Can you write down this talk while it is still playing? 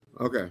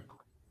Okay.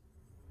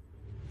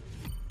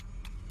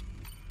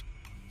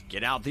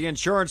 Get out the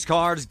insurance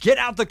cards, get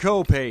out the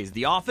copays.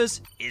 The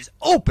office is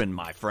open,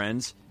 my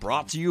friends.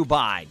 Brought to you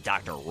by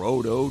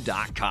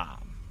drroto.com.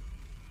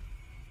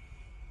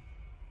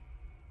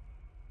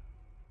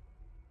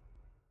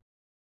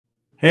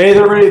 Hey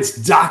there, everybody, it's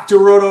Dr.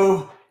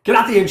 Roto. Get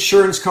out the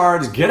insurance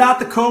cards, get out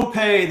the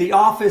copay. The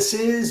office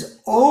is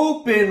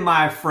open,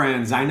 my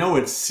friends. I know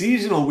it's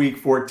seasonal week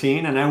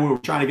 14, and I know we're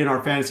trying to get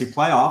our fantasy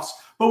playoffs,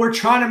 but we're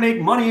trying to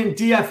make money in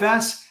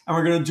DFS, and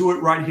we're going to do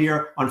it right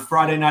here on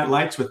Friday Night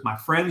Lights with my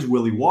friends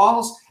Willie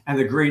Walls and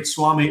the great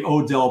Swami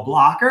Odell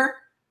Blocker.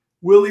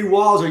 Willie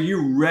Walls, are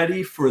you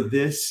ready for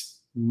this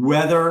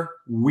weather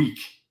week?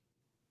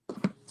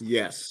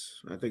 Yes,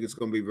 I think it's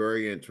going to be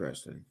very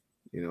interesting,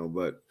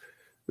 but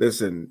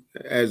listen,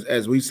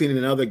 as we've seen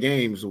in other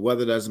games,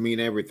 weather doesn't mean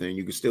everything.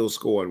 You can still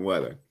score in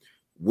weather.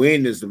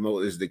 Wind is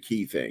the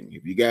key thing.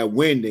 If you got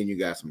wind, then you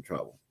got some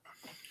trouble.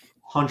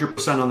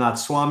 100% on that.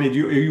 Swami, are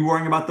you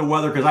worrying about the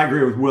weather? Because I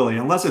agree with Willie.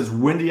 Unless it's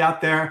windy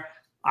out there,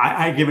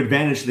 I give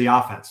advantage to the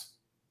offense.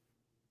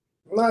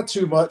 Not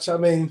too much. I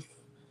mean,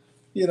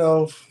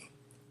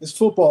 it's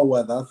football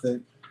weather, I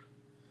think.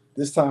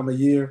 This time of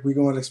year, we're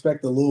going to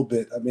expect a little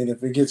bit. I mean,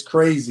 if it gets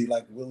crazy,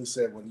 like Willie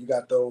said, when you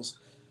got those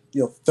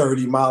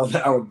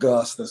 30-mile-an-hour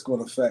gusts, that's going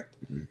to affect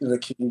the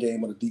kicking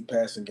game or the deep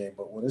passing game.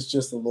 But when it's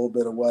just a little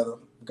bit of weather,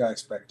 we got to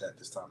expect that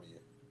this time of year.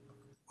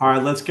 All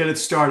right, let's get it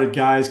started,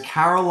 guys.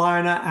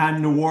 Carolina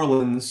and New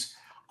Orleans.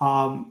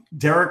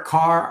 Derek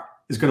Carr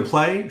is going to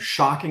play.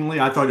 Shockingly,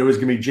 I thought it was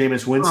going to be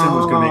Jameis Winston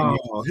was going to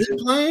make.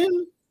 He's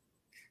playing?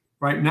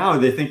 Right now,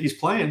 they think he's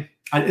playing.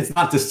 It's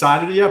not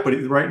decided yet, but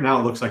right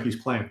now it looks like he's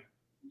playing.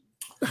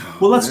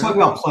 Well, let's talk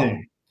about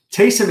playing.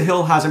 Taysom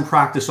Hill hasn't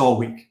practiced all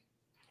week.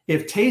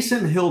 If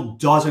Taysom Hill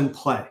doesn't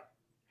play,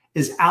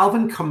 is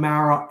Alvin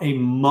Kamara a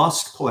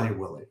must play,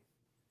 Willie?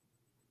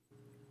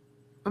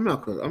 I'm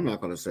not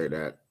going to say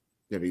that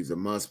he's a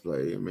must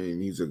play. I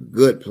mean, he's a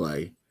good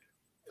play,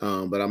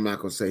 but I'm not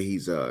going to say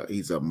he's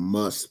a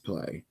must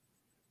play.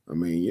 I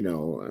mean,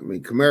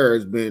 Kamara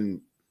has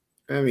been.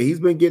 I mean, he's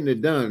been getting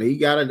it done. He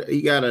got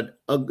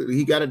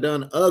it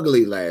done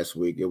ugly last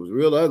week. It was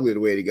real ugly the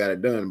way he got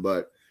it done,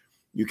 but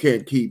you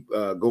can't keep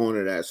going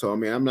to that. So I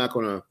mean, I'm not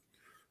going to.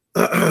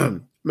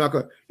 I'm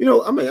going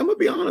to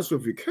be honest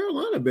with you.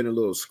 Carolina been a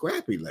little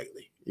scrappy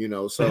lately,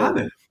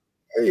 so,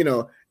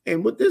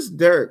 and with this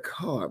Derek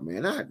Carr,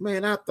 man,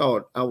 I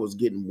thought I was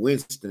getting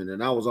Winston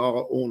and I was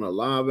all on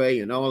Olave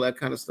and all that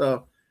kind of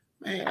stuff.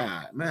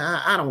 I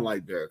don't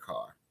like Derek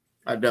Carr.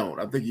 I don't.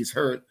 I think he's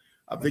hurt.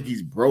 I think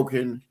he's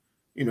broken.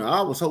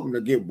 I was hoping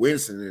to get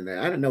Winston in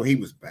there. I didn't know he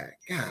was back.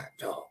 God,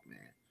 dog,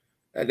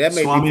 man. That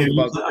made Swami, me think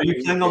about. Are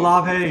you playing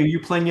Olave? Are you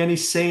playing any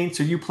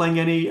Saints? Are you playing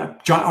any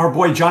our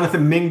boy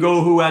Jonathan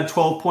Mingo, who had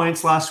 12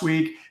 points last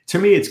week? To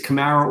me, it's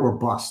Kamara or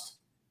bust.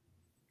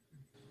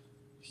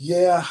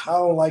 Yeah, I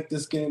don't like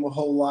this game a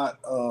whole lot.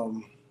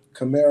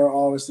 Kamara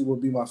obviously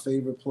would be my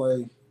favorite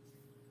play.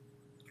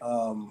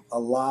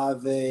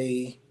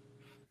 Olave,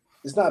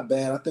 it's not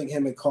bad. I think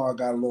him and Carr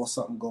got a little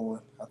something going.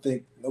 I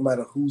think no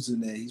matter who's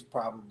in there, he's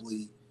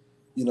probably,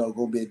 going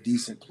to be a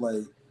decent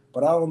play.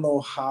 But I don't know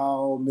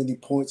how many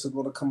points are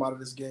going to come out of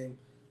this game.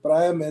 But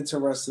I am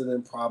interested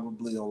in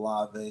probably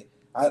Olave.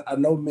 I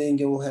know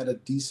Mingo had a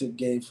decent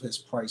game for his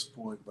price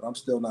point, but I'm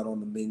still not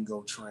on the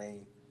Mingo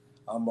train.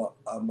 I'm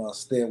a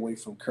stay away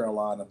from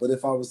Carolina. But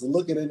if I was to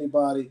look at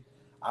anybody,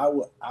 I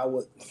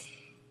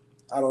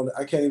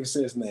can't even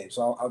say his name,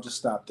 so I'll just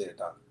stop there,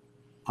 Doc.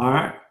 All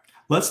right.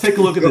 Let's take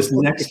a look at this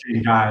next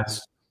game,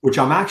 guys, which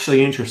I'm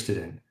actually interested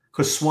in.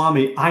 Because,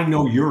 Swami, I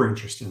know you're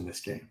interested in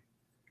this game.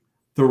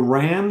 The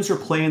Rams are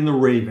playing the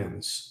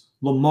Ravens.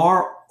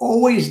 Lamar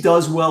always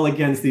does well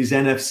against these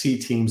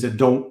NFC teams that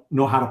don't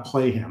know how to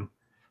play him,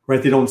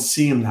 right? They don't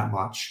see him that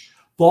much.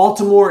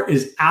 Baltimore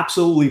is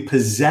absolutely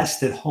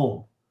possessed at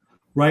home,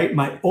 right?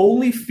 My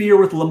only fear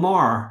with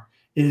Lamar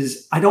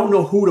is I don't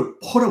know who to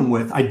put him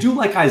with. I do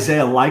like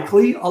Isaiah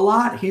Likely a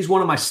lot. He's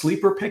one of my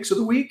sleeper picks of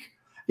the week,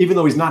 even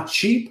though he's not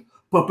cheap.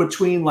 But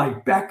between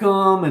like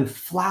Beckham and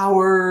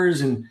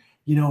Flowers and,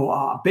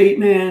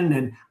 Bateman,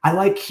 and I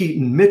like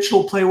Keaton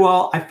Mitchell play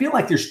well. I feel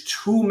like there's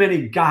too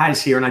many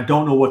guys here, and I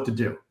don't know what to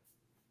do.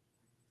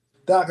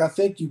 Doc, I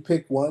think you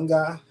pick one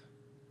guy,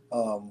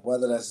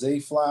 whether that's Zay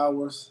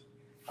Flowers.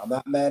 I'm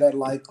not mad at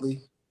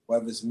Likely,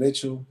 whether it's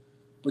Mitchell.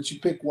 But you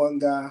pick one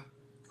guy,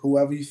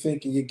 whoever you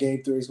think in your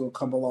game theory is going to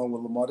come along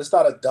with Lamar. It's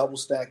not a double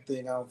stack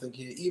thing, I don't think,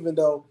 here, even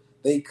though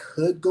they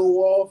could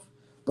go off,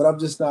 but I'm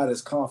just not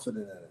as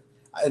confident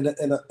in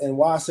it. And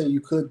why I say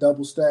you could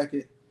double stack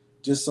it,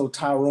 just so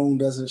Tyrone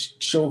doesn't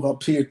show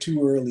up here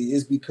too early,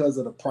 is because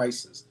of the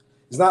prices.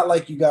 It's not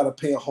like you got to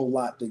pay a whole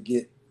lot to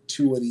get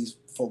two of these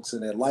folks in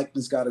there.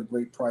 Likely's got a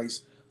great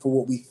price for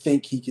what we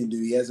think he can do.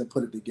 He hasn't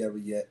put it together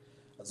yet.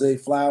 Zay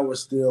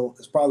Flowers still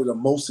is probably the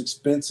most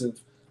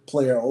expensive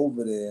player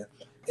over there.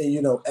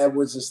 And,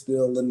 Edwards is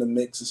still in the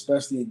mix,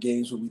 especially in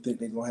games where we think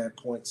they're going to have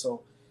points.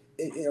 So,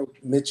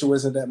 Mitchell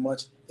isn't that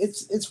much.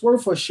 It's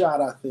worth a shot,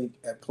 I think,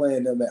 at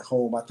playing them at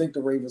home. I think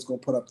the Ravens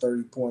going to put up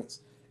 30 points.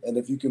 And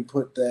if you can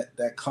put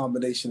that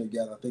combination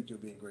together, I think you'll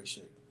be in great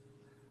shape.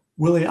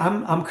 Willie,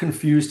 I'm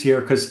confused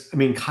here because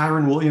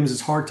Kyron Williams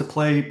is hard to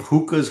play,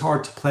 Puka is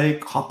hard to play,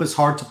 Kupp is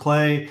hard to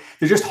play.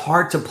 They're just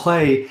hard to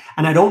play,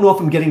 and I don't know if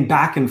I'm getting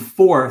back and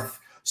forth.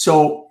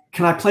 So,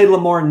 can I play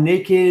Lamar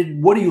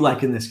naked? What do you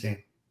like in this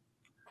game?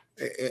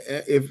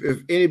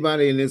 If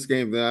anybody in this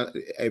game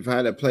if I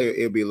had to play,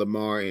 it'd be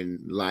Lamar and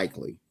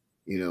likely,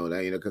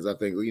 because I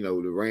think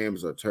the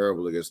Rams are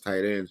terrible against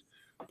tight ends.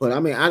 But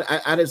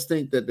I just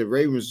think that the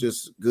Ravens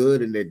just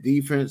good and their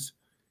defense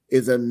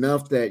is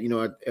enough that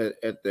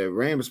at the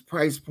Rams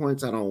price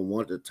points, I don't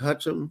want to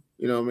touch them.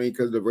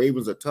 Because the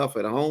Ravens are tough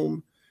at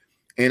home,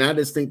 and I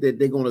just think that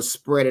they're going to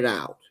spread it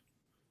out.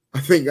 I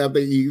think you're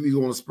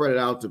going to spread it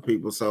out to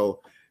people.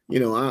 So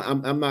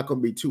I'm not going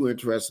to be too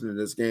interested in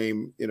this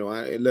game.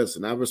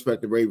 I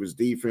respect the Ravens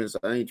defense.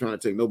 I ain't trying to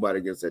take nobody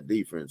against that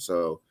defense.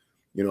 So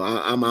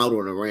I'm out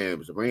on the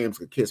Rams. The Rams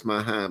can kiss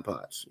my hind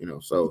parts.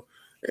 So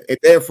and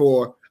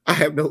therefore I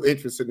have no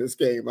interest in this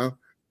game.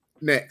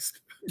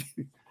 Next.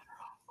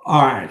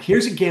 All right,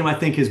 here's a game I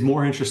think is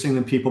more interesting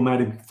than people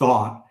might have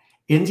thought.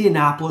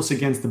 Indianapolis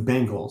against the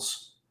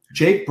Bengals.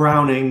 Jake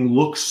Browning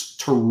looks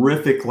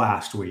terrific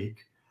last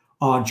week.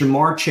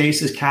 Jamar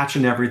Chase is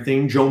catching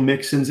everything. Joe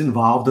Mixon's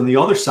involved. On the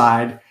other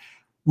side,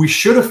 we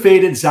should have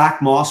faded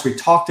Zach Moss. We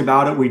talked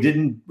about it.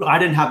 I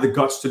didn't have the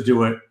guts to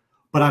do it.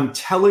 But I'm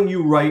telling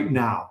you right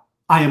now,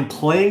 I am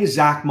playing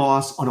Zach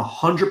Moss on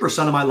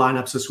 100% of my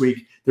lineups this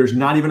week. There's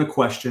not even a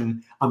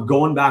question. I'm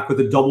going back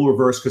with a double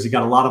reverse because he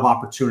got a lot of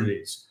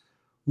opportunities.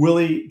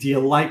 Willie, do you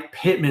like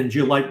Pittman? Do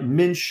you like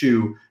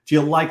Minshew? Do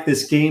you like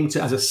this game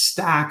as a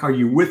stack? Are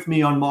you with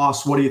me on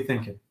Moss? What are you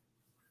thinking?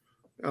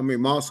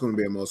 Moss is going to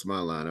be in most of my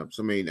lineups.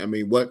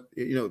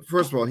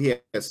 First of all, he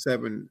has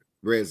 7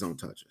 red zone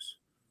touches.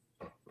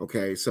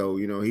 Okay, so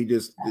he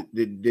just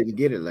didn't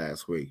get it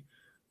last week.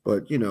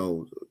 But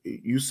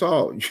you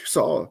saw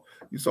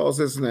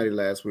Cincinnati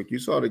last week. You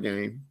saw the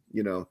game.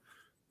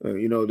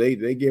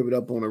 They gave it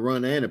up on a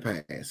run and a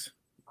pass.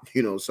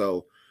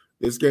 So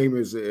this game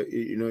is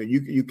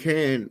you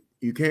can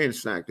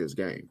stack this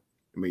game.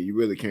 You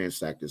really can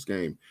stack this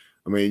game.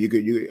 You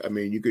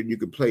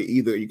could play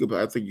either.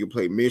 I think you could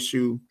play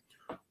Minshew,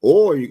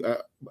 or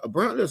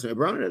Brown. Listen,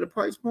 Brown at a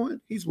price point,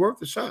 he's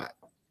worth a shot.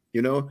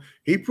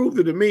 He proved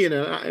it to me,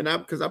 and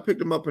because I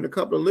picked him up in a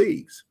couple of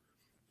leagues,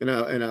 and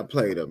I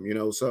played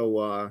him.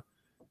 So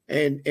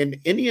and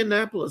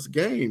Indianapolis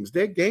games,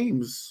 their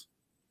games,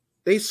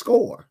 they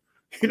score.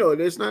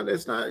 It's not.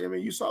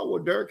 You saw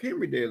what Derrick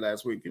Henry did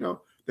last week.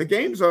 The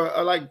games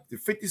are like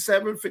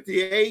 57,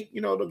 58.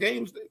 The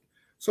games.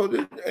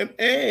 So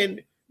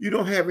and you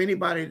don't have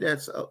anybody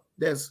that's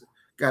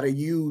got a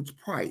huge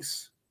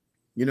price,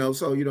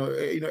 So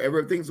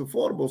everything's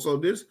affordable. So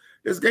this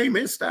game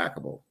is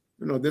stackable.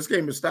 This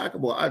game is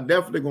stackable. I'm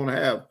definitely going to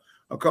have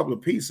a couple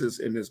of pieces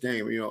in this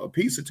game. A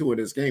piece or two in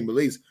this game at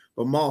least.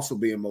 But Moss will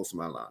be in most of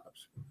my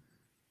lineups.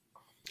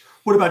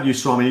 What about you,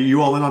 Swami? Are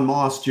you all in on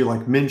Moss? Do you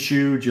like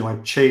Minshew? Do you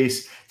like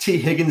Chase? T.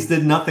 Higgins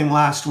did nothing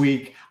last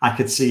week. I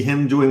could see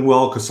him doing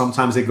well because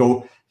sometimes they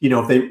go.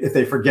 If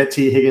they forget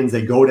T. Higgins,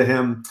 they go to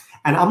him.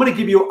 And I'm going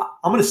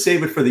to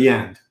save it for the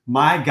end.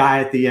 My guy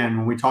at the end,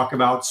 when we talk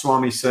about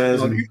Swami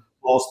says and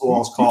balls to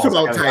walls calls. You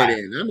talk about tight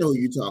end. I know who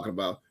you're talking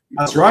about.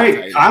 That's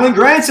right. Kylan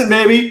Granson,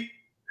 baby.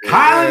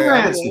 Kylan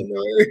Granson.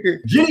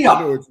 Giddy up.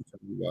 I know what you're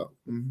talking about.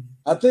 Mm-hmm.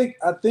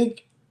 I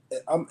think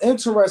I'm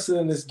interested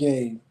in this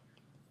game,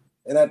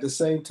 and at the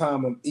same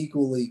time, I'm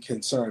equally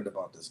concerned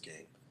about this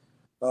game.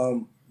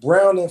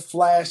 Browning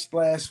flashed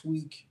last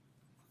week.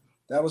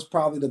 That was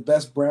probably the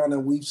best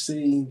Browning we've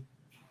seen.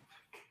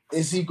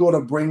 Is he going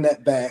to bring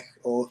that back,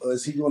 or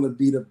is he going to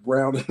be the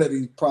Browning that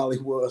he probably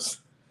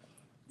was,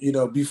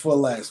 before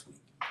last week?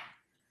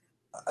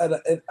 And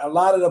a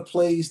lot of the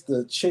plays,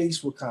 the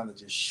chase were kind of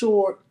just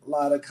short. A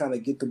lot of kind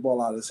of get the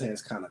ball out of his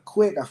hands kind of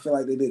quick. I feel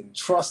like they didn't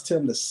trust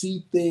him to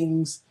see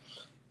things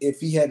if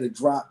he had to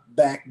drop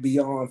back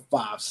beyond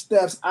 5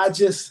 steps.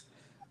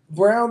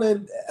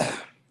 Browning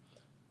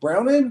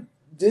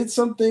did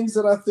some things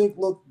that I think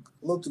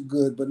looked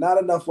good, but not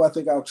enough where I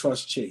think I'll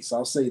trust Chase.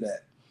 I'll say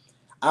that.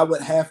 I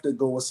would have to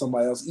go with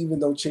somebody else, even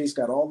though Chase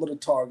got all of the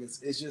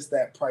targets. It's just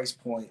that price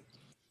point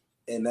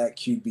and that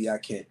QB, I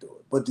can't do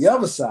it. But the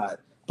other side,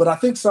 I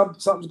think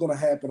something's going to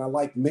happen. I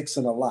like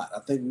Mixon a lot. I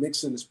think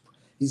Mixon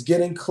he's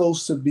getting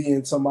close to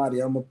being somebody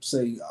I'm going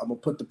to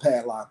put the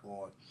padlock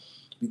on,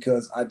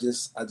 because I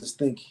just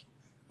think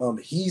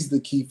he's the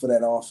key for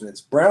that offense.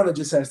 Brown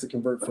just has to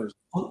convert first.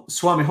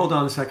 Swami, hold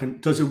on a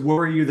second. Does it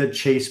worry you that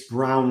Chase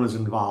Brown was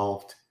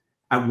involved?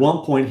 At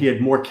one point, he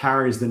had more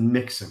carries than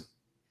Mixon.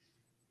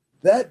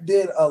 That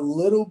did a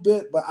little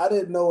bit, but I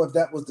didn't know if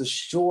that was the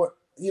short.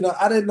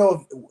 I didn't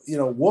know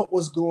if what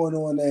was going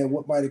on there and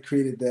what might have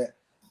created that.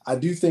 I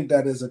do think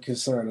that is a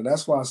concern, and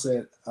that's why I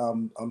said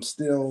I'm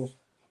still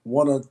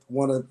want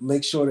to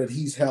make sure that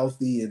he's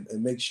healthy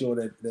and make sure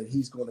that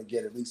he's going to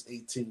get at least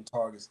 18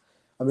 touches.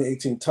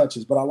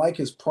 But I like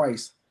his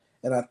price,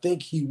 and I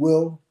think he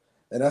will,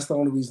 and that's the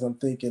only reason I'm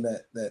thinking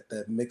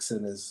that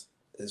Mixon is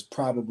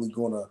probably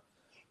going to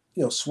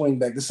swing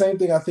back. The same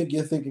thing I think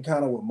you're thinking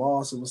kind of with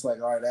Moss. It was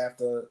like, all right,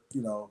 after,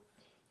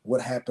 what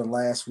happened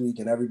last week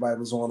and everybody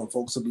was on him,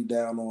 folks will be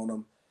down on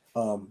him.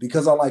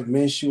 Because I like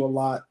Minshew a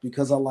lot,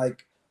 because I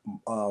like,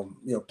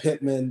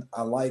 Pittman,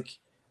 I like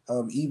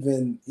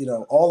even,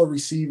 all the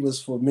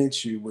receivers for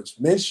Minshew, which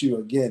Minshew,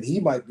 again, he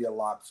might be a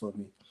lock for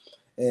me.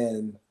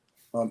 And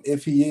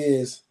if he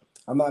is,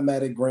 I'm not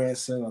mad at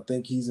Granson. I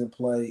think he's in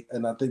play,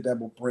 and I think that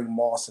will bring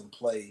Moss in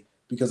play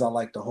because I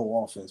like the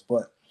whole offense.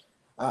 But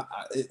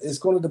it's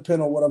going to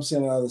depend on what I'm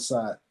seeing on the other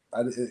side.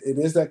 It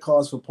is that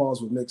cause for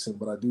pause with Mixon,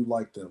 but I do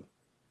like them.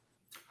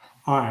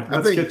 All right,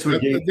 let's get to a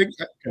game.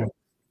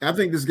 I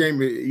think this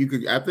game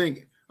I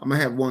think I'm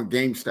gonna have one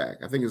game stack.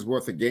 I think it's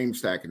worth a game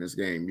stack in this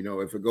game.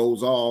 If it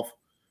goes off,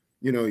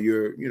 you're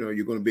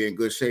going to be in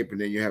good shape, and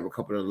then you have a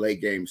couple of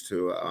late games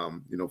to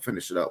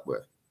finish it up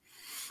with.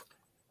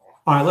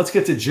 All right, let's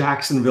get to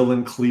Jacksonville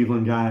and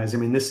Cleveland, guys. I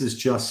mean, this is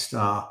just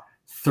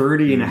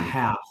 30 and a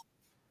half.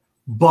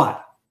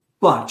 But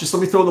just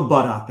let me throw the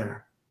but out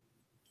there.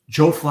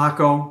 Joe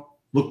Flacco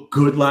looked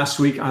good last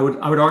week. I would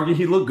argue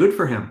he looked good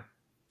for him.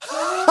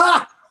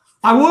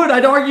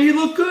 I'd argue he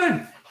looked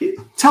good.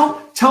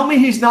 Tell me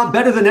he's not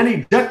better than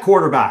any Jet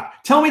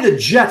quarterback. Tell me the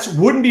Jets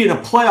wouldn't be in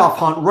a playoff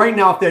hunt right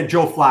now if they had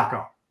Joe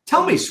Flacco.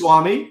 Tell me,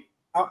 Swami.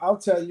 I'll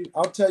tell you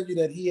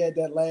that he had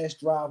that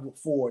last drive with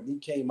Ford and he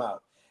came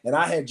out. And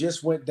I had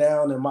just went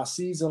down in my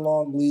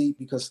season-long league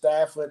because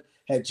Stafford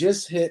had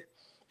just hit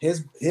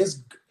his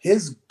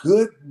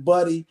good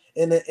buddy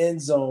in the end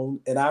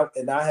zone, and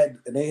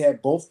they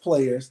had both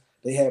players.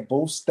 They had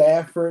both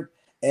Stafford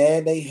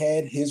and they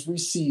had his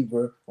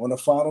receiver on the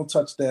final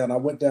touchdown. I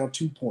went down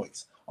 2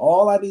 points.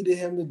 All I needed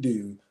him to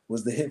do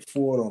was to hit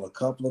Ford on a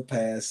couple of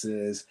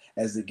passes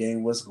as the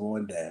game was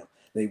going down.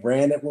 They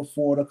ran it with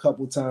Ford a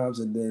couple times,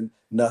 and then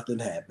nothing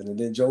happened. And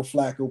then Joe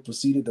Flacco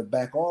proceeded to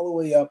back all the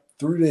way up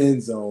through the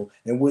end zone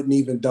and wouldn't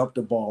even dump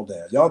the ball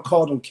down. Y'all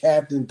called him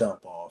Captain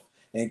Dump Off,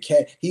 and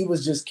he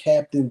was just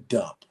Captain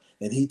Dump,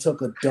 and he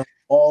took a dump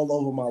all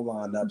over my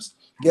lineups.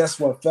 Guess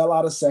what? Fell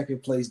out of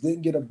second place,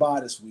 didn't get a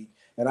bye this week,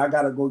 and I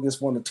got to go against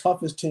one of the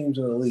toughest teams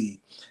in the league.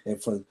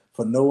 And for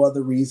no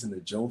other reason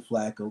than Joe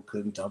Flacco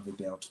couldn't dump it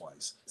down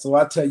twice. So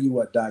I tell you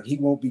what, Doc, he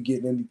won't be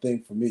getting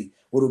anything from me.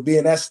 What'll be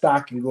in that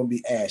stocking going to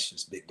be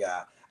ashes, big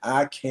guy.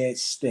 I can't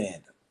stand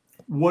him.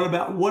 What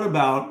about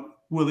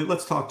Willie?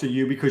 Let's talk to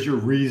you because you're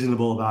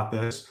reasonable about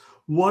this.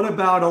 What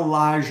about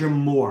Elijah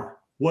Moore?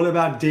 What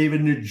about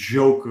David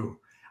Njoku?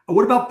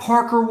 What about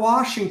Parker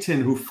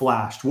Washington, who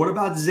flashed? What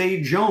about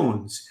Zay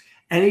Jones?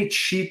 Any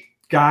cheap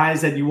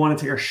guys that you want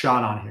to take a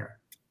shot on here?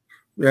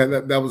 Yeah,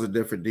 that was a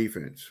different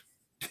defense.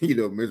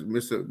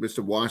 Mr.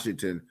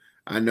 Washington,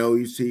 I know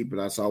he's cheap, but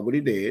I saw what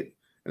he did,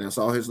 and I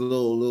saw his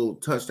little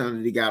touchdown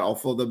that he got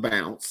off of the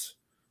bounce,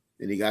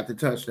 and he got the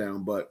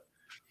touchdown. But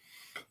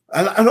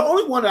the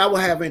only one I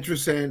would have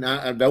interest in,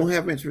 I don't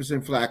have interest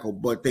in Flacco,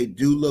 but they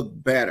do look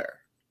better.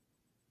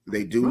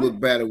 They do look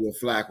better with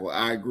Flacco.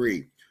 I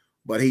agree,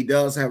 but he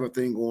does have a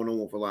thing going on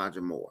with Elijah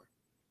Moore.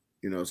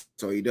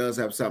 So he does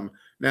have something.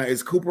 Now,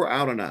 is Cooper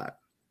out or not?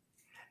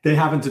 They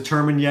haven't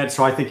determined yet,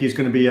 so I think he's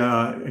going to be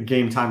a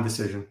game time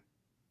decision.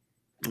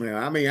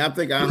 Yeah, I mean, I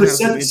think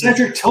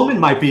Cedric Tillman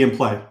might be in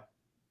play.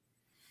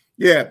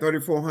 Yeah,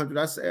 3,400.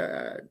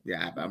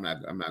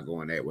 I'm not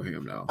going there with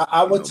him though.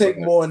 I would take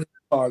more in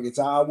targets.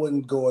 I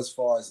wouldn't go as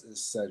far as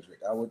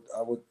Cedric.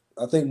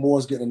 I think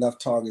Moore's getting enough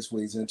targets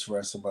where he's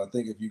interested, but I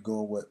think if you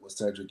go with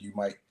Cedric,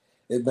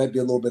 it might be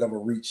a little bit of a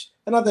reach.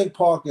 And I think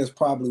Parker is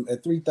probably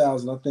at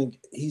 3,000. I think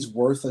he's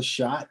worth a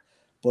shot.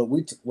 But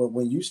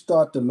when you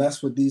start to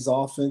mess with these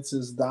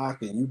offenses,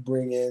 Doc, and you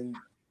bring in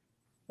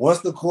once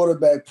the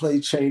quarterback play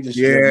changes,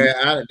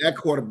 that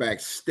quarterback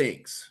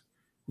stinks.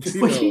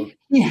 But he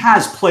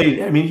has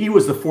played. I mean, he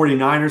was the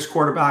 49ers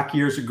quarterback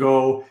years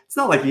ago. It's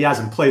not like he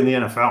hasn't played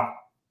in the NFL.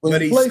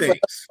 But he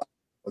stinks.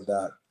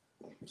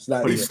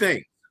 But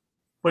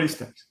he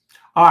stinks.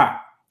 All right.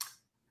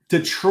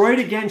 Detroit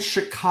against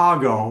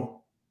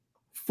Chicago,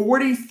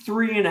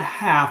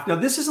 43.5. Now,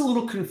 this is a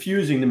little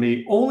confusing to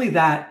me, only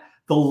that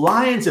the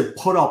Lions have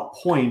put up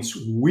points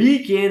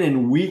week in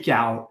and week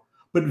out,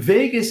 but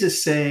Vegas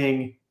is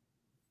saying,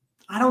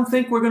 I don't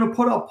think we're going to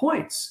put up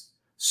points.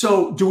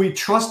 So do we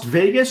trust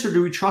Vegas or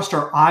do we trust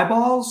our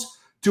eyeballs?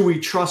 Do we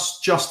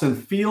trust Justin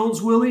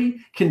Fields, Willie?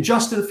 Can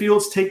Justin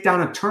Fields take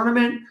down a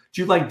tournament?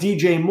 Do you like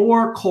DJ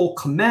Moore, Cole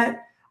Kmet?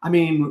 I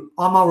mean,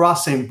 Amon-Ra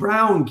St.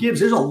 Brown, Gibbs.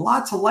 There's a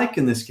lot to like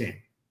in this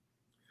game.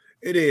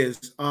 It is,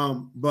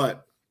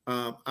 but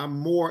I'm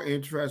more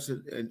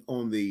interested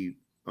on the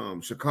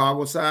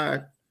Chicago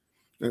side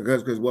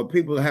because what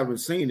people haven't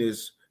seen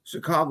is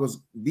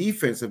Chicago's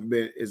defense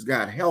has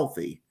got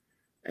healthy,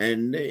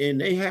 and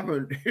they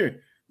haven't.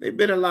 They've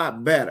been a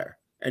lot better.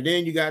 And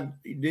then you got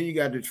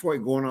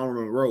Detroit going on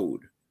the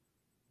road,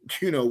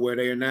 where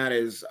they're not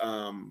as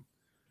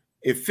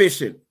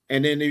efficient.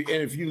 And then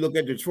if you look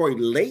at Detroit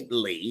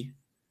lately,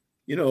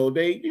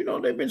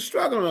 they've been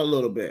struggling a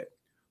little bit.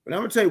 But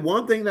I'm gonna tell you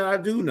one thing that I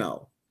do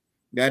know,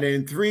 that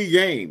in 3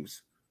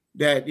 games,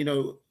 that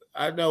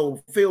I know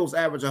Fields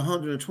averaged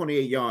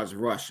 128 yards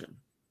rushing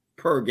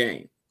per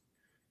game.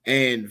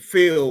 and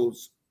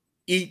Fields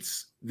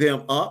eats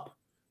them up.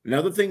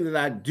 Another thing that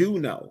I do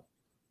know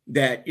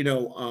that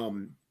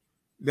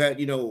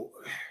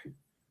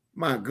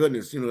my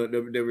goodness,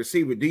 the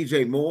receiver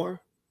DJ Moore,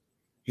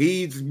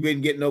 he's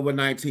been getting over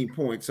 19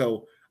 points.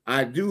 So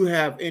I do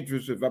have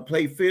interest. If I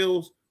play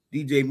Fields,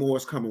 DJ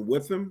Moore's coming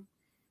with him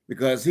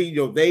because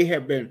they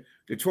have been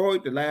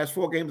Detroit. The last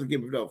 4 games have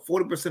given up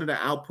 40% of the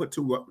output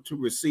to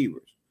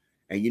receivers,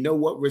 and you know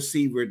what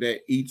receiver that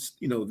eats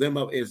them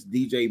up is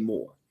DJ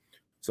Moore.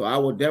 So I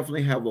will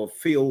definitely have a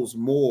Fields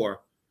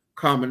Moore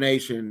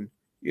combination.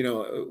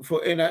 So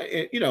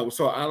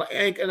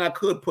I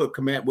could put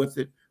Komet with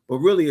it, but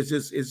really it's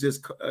just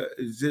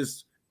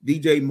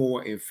DJ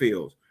Moore and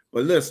Fields.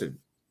 But listen,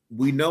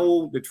 we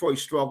know Detroit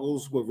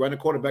struggles with running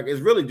quarterback.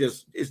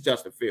 It's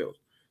Justin Fields.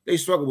 They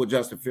struggle with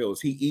Justin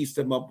Fields. He eats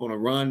them up on a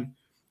run,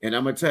 and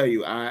I'm gonna tell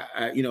you,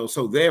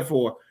 so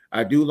therefore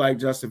I do like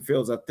Justin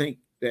Fields. I think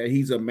that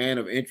he's a man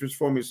of interest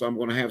for me. So I'm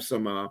gonna have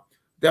some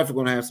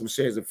definitely gonna have some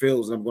shares of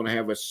Fields. I'm gonna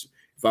have if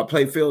I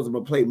play Fields, I'm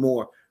gonna play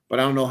more. But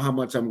I don't know how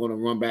much I'm going to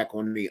run back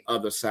on the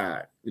other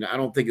side. I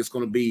don't think it's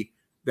going to be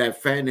that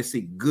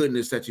fantasy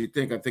goodness that you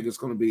think. I think it's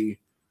going to be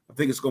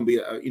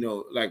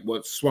like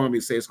what Swami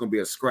says, it's going to be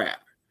a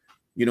scrap.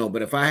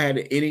 But if I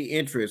had any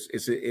interest,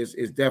 it's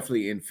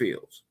definitely in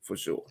Fields for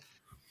sure.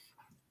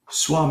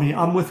 Swami,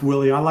 I'm with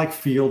Willie. I like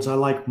Fields. I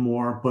like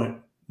Moore, but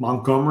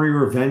Montgomery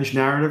revenge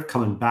narrative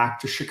coming back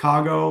to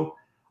Chicago.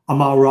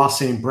 Amon-Ra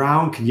St.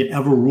 Brown, can you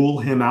ever rule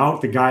him out?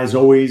 The guy's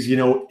always,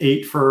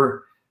 8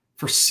 for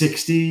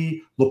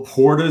 60.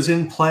 Laporta's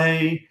in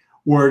play.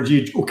 Or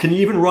can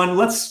you even run?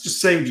 Let's just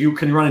say you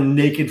can run a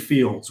naked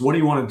Fields. What do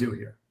you want to do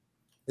here?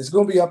 It's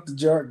going to be up to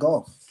Jared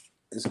Goff.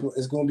 It's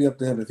going to be up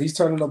to him. If he's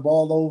turning the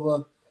ball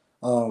over,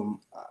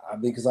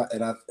 because I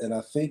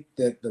think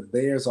that the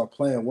Bears are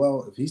playing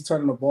well. If he's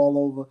turning the ball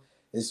over,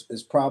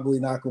 it's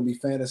probably not going to be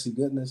fantasy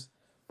goodness.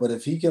 But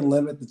if he can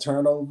limit the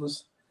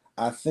turnovers,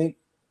 I think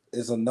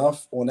is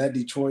enough on that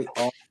Detroit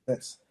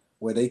offense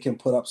where they can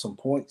put up some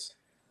points.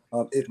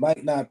 It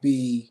might not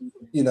be,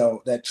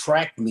 that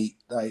track meet,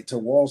 like to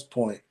Wall's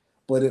point,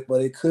 but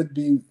it could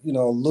be, a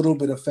little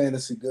bit of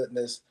fantasy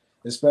goodness,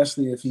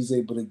 especially if he's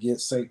able to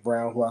get St.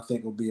 Brown, who I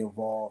think will be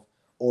involved,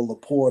 or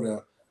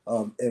Laporta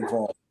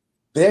involved.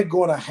 They're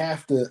going to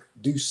have to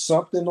do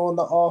something on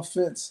the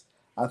offense,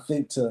 I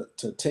think, to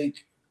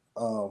take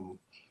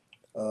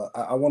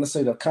I want to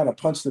say to kind of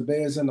punch the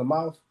Bears in the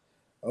mouth.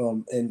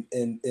 And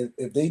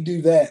if they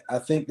do that, I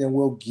think then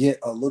we'll get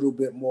a little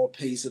bit more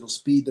pace. It'll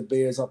speed the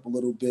Bears up a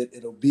little bit.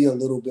 It'll be a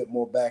little bit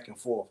more back and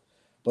forth.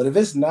 But if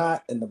it's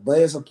not, and the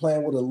Bears are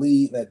playing with a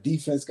lead, that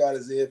defense got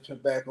his ear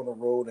pinned back on the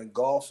road, and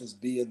Goff is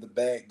being the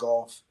bad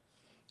Goff,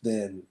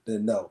 then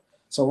no.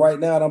 So right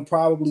now, I'm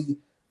probably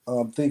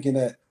thinking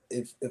that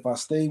if I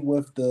stay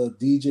with the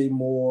DJ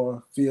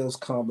Moore Fields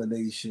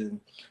combination,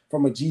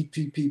 from a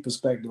GPP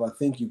perspective, I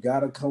think you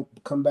got to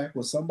come back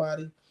with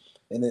somebody.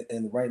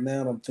 And right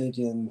now I'm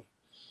thinking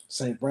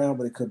St. Brown,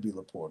 but it could be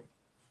Laporta.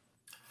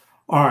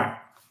 All right.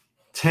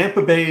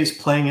 Tampa Bay is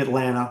playing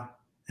Atlanta.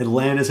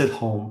 Atlanta's at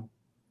home.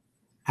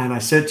 And I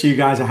said to you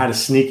guys I had a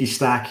sneaky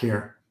stack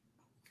here.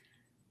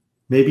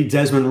 Maybe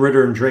Desmond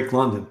Ridder and Drake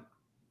London.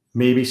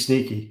 Maybe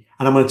sneaky.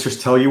 And I'm going to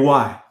just tell you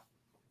why.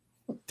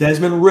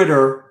 Desmond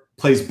Ridder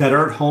plays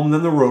better at home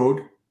than the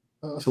road.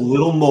 He's a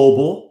little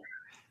mobile.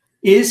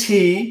 Is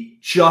he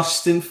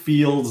Justin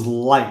Fields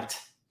light?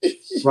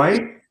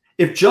 Right?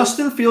 If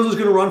Justin Fields is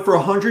going to run for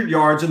 100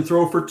 yards and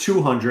throw for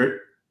 200,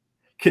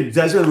 could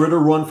Desmond Ridder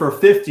run for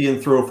 50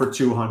 and throw for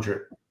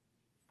 200?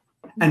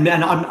 And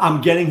then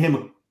I'm getting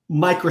him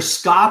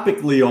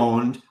microscopically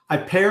owned. I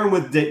pair him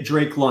with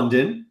Drake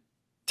London.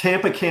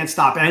 Tampa can't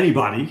stop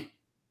anybody.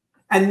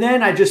 And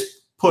then I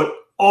just put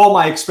all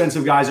my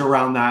expensive guys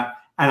around that,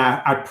 and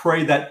I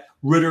pray that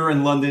Ridder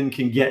and London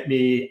can get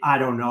me,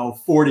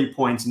 40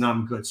 points, and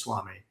I'm good,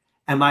 Swami.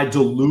 Am I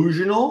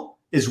delusional?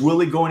 Is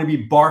Willie going to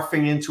be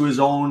barfing into his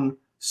own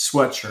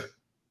sweatshirt?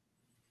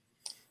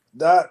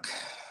 Doc,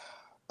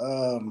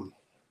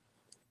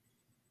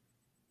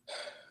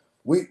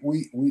 we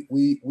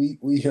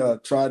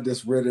tried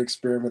this Ridder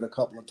experiment a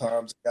couple of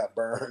times, got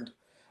burned.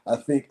 I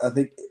think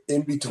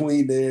in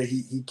between there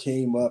he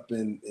came up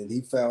and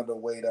he found a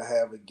way to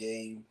have a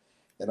game,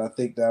 and I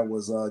think that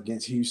was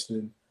against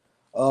Houston.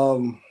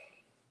 Doc,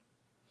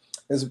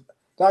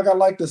 I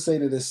like to say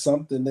that there's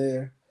something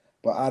there.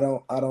 But I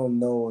don't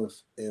know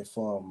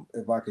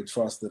if I could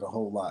trust it a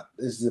whole lot.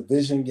 It's a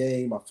division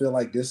game. I feel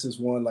like this is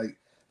one like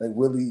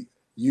Willie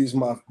used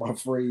my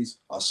phrase,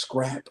 a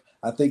scrap.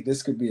 I think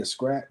this could be a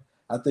scrap.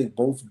 I think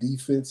both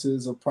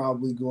defenses are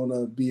probably going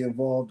to be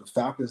involved. The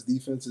Falcons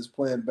defense is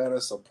playing better,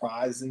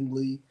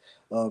 surprisingly.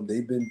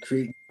 They've been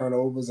creating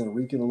turnovers and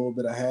wreaking a little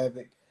bit of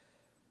havoc.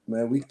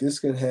 Man, this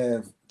could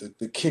have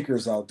the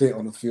kickers out there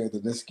on the field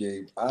in this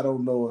game. I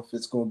don't know if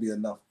it's going to be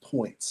enough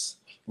points.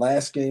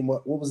 Last game,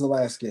 what was the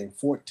last game?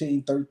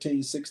 14-13,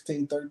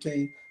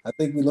 16-13? I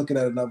think we're looking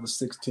at another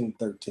 16-13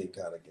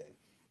 kind of game.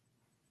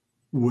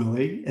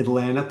 Willie,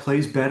 Atlanta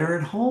plays better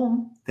at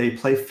home. They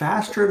play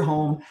faster at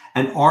home.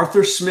 And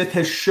Arthur Smith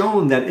has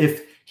shown that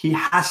if he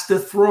has to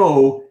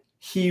throw.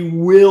 He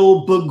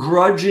will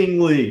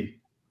begrudgingly.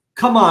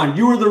 Come on,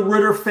 you were the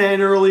Ritter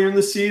fan earlier in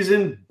the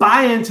season.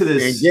 Buy into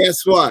this. And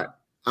guess what?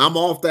 I'm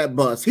off that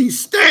bus. He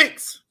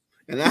stinks.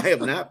 And I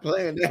am not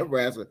playing that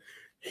wrestler.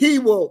 He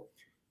will.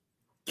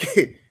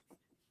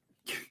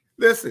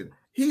 Listen,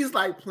 he's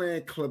like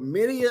playing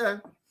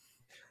chlamydia,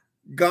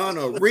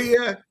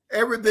 gonorrhea,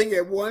 everything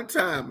at one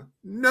time.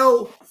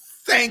 No,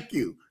 thank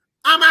you.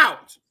 I'm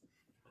out.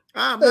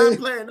 I'm not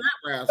playing that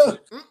wrestler.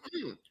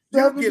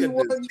 You'll get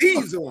a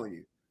disease on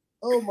you.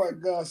 Oh my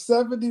God.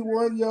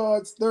 71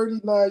 yards,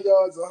 39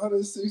 yards,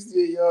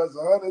 168 yards,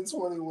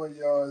 121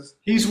 yards.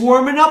 He's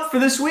warming up for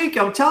this week.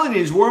 I'm telling you,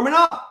 he's warming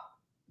up.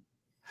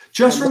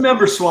 Just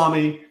remember,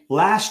 Swami,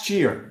 last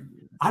year,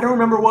 I don't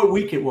remember what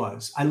week it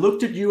was. I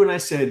looked at you and I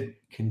said,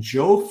 can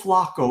Joe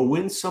Flacco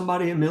win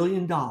somebody $1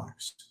 million?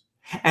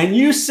 And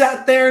you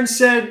sat there and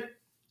said,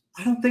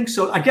 I don't think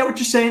so. I get what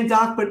you're saying,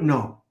 Doc, but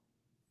no.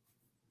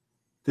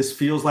 This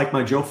feels like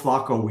my Joe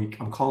Flacco week.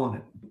 I'm calling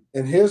it.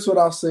 And here's what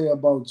I'll say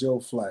about Joe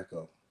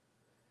Flacco.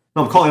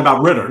 No, I'm calling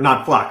about Ritter,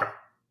 not Flacco.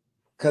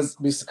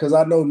 Because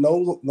I know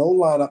no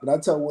lineup, and I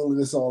tell Willie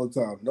this all the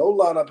time, no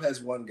lineup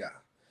has one guy.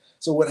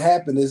 So what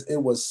happened is it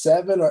was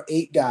 7 or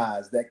 8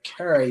 guys that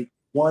carried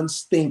one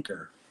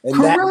stinker. And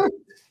correct.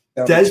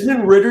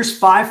 Desmond Ritter's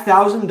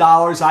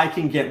 $5,000. I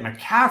can get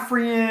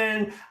McCaffrey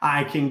in.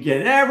 I can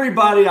get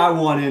everybody I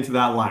want into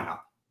that lineup.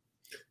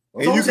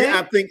 And you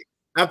can,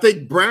 I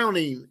think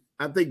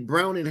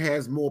Browning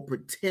has more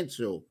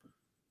potential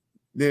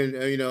than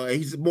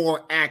he's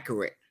more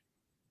accurate.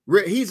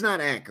 He's not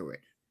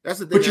accurate. That's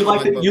the thing. But you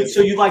like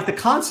you like the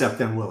concept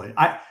then, Willie?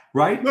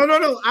 Right?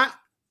 No.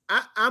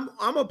 I'm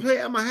gonna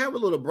play. I'm gonna have a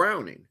little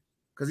Browning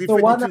because he's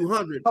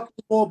 5,200. A couple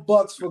more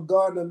bucks for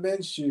Gardner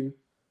Minshew,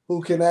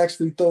 who can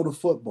actually throw the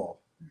football.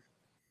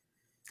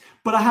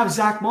 But I have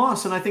Zach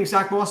Moss, and I think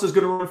Zach Moss is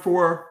going to run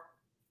for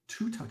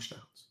 2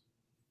 touchdowns.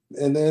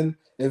 And then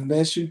if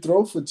Minshew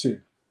throw for 2,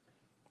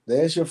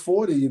 there's your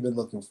 40 you've been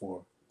looking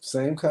for.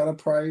 Same kind of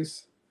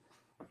price.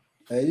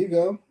 There you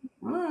go.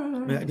 All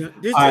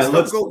right,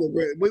 let's go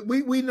with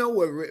we know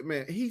what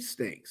man he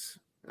stinks.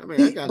 I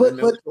mean, I got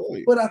enough for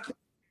you. But I think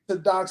to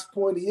Doc's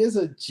point, he is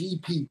a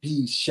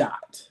GPP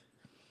shot,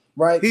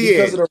 right?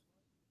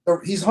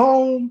 He's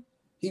home,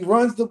 he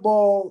runs the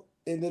ball,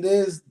 and it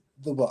is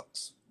the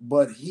Bucks.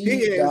 But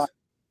he got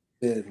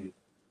been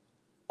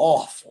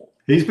awful.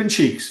 He's been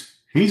cheeks.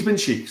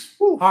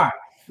 All right.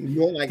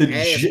 More like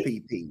ass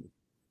PP.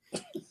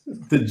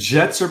 The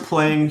Jets are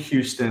playing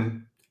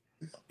Houston.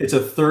 It's a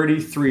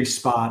 33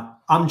 spot.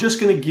 I'm just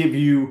going to give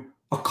you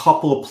a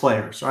couple of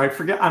players. All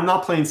right, I'm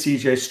not playing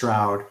CJ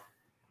Stroud.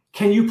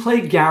 Can you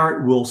play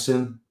Garrett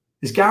Wilson?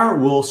 Is Garrett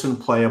Wilson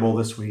playable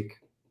this week?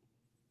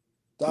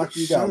 Doc,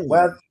 you got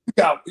weather.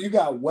 You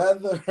got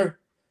weather.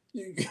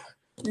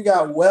 You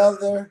got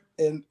weather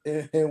and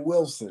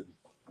Wilson.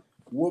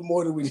 What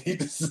more do we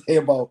need to say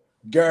about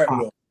Garrett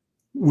Wilson?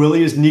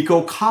 Willie, is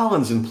Nico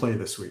Collins in play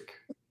this week?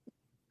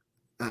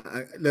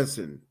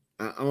 Listen,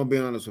 I'm gonna be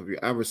honest with you.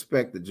 I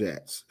respect the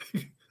Jets.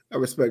 I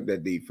respect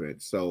that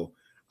defense. So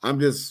I'm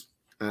just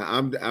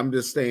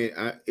saying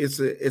it's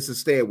a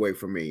stay away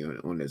from me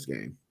on this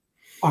game.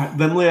 All right,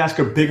 then let me ask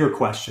a bigger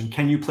question.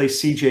 Can you play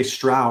CJ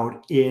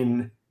Stroud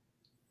in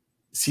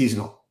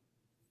seasonal?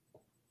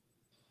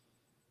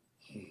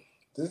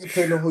 This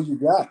depends on who you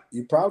got.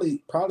 You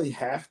probably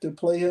have to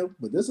play him,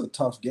 but this is a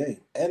tough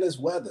game. And it's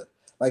weather.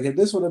 Like if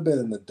this would have been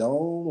in the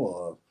dome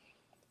or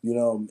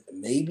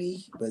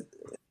maybe, but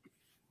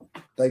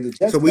like the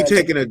Jets. So we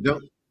taking a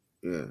dome.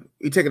 Yeah,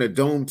 we taking a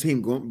dome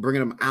team, bringing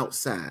them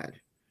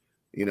outside.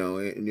 So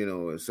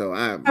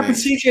but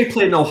CJ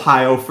played in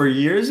Ohio for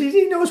years.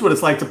 He knows what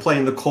it's like to play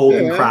in the cold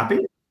and crappy.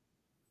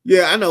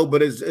 Yeah, I know,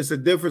 but it's a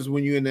difference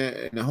when you're in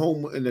the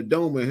home in the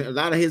dome. And a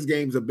lot of his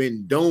games have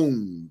been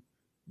dome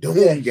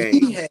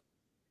games.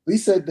 We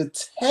said the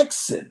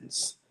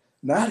Texans,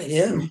 not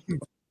him.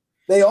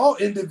 They all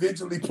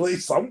individually play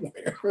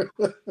somewhere. All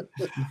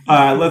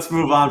right, let's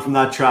move on from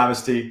that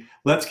travesty.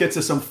 Let's get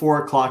to some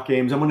 4:00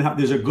 games.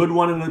 There's a good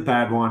one and a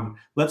bad one.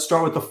 Let's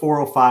start with the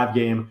 4:05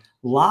 game.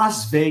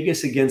 Las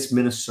Vegas against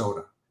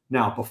Minnesota.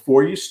 Now,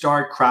 before you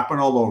start crapping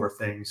all over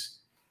things,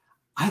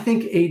 I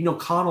think Aiden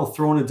O'Connell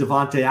throwing to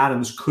Devontae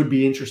Adams could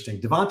be interesting.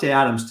 Devontae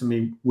Adams, to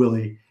me,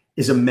 Willie,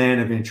 is a man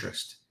of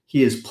interest.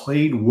 He has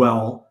played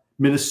well.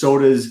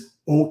 Minnesota's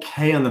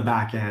okay on the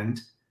back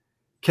end.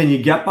 Can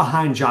you get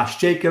behind Josh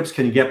Jacobs?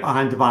 Can you get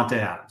behind Devontae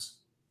Adams?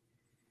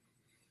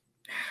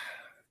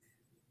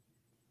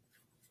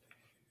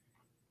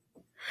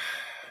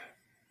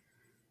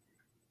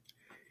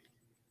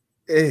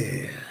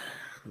 I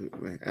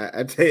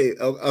tell you,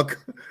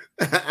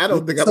 I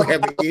don't think I'm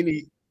having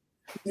any.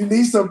 You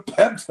need some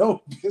Pepto.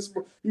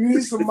 You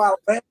need some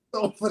Mylanta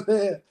over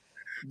there.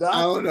 Doc,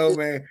 I don't know,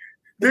 man.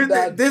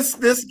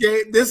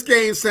 This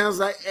game sounds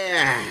like.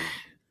 I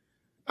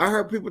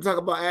heard people talk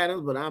about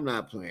Adams, but I'm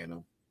not playing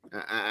him.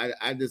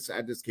 I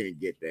just can't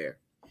get there.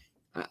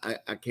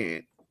 I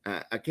can't.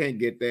 I can't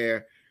get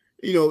there.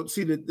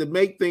 See, to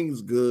make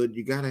things good,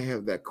 you got to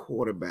have that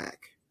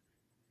quarterback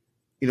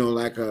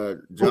like Well,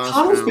 Josh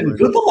Connell's been Allen.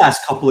 good the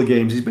last couple of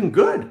games. He's been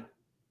good.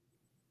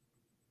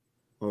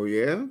 Oh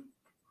yeah.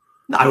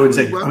 No, I wouldn't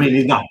say. I mean,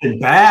 he's not been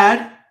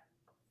bad.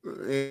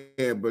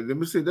 Yeah, but let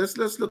me see.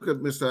 Let's look at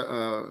Mr.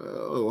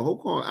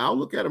 Hold on. I'll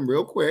look at him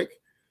real quick,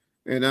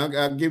 and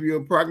I'll give you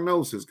a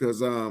prognosis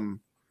because All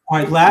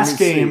right, last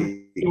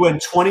game he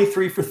went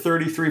 23 for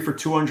 33 for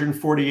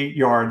 248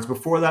 yards.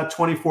 Before that,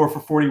 24 for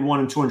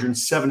 41 and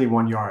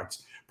 271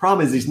 yards.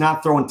 Problem is he's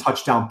not throwing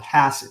touchdown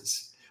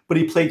passes, but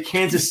he played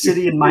Kansas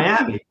City and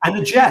Miami and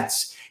the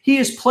Jets. He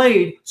has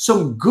played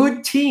some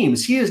good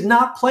teams. He has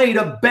not played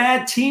a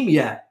bad team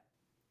yet.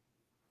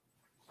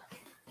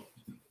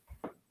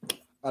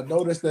 I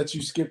noticed that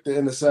you skipped the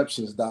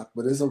interceptions, Doc,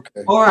 but it's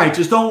okay. All right,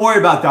 just don't worry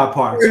about that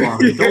part,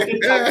 Swami. Don't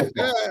get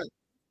technical.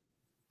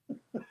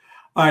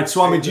 All right,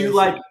 Swami, do you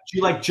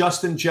like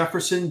Justin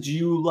Jefferson? Do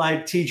you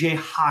like TJ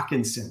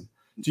Hawkinson?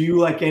 Do you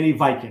like any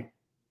Viking?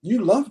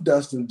 You love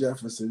Justin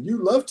Jefferson.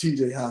 You love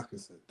TJ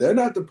Hawkinson. They're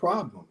not the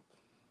problem.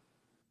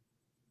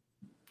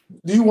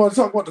 Do you want to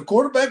talk about the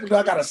quarterback? Do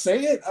I got to say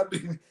it? I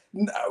mean,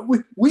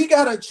 we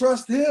got to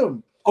trust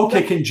him.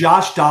 Okay, can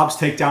Josh Dobbs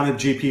take down a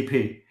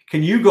GPP?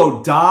 Can you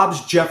go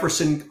Dobbs,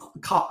 Jefferson,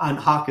 and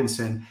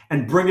Hawkinson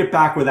and bring it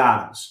back with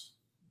Adams?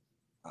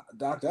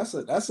 Doc,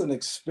 that's an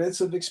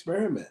expensive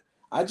experiment.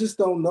 I just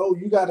don't know.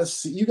 You got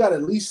to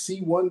at least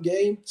see one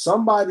game.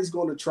 Somebody's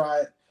going to try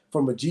it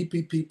from a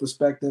GPP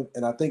perspective,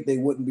 and I think they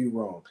wouldn't be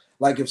wrong.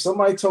 Like if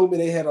somebody told me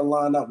they had a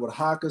lineup with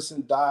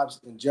Hawkinson, Dobbs,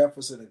 and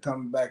Jefferson and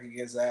coming back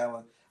against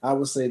Allen, I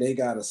would say they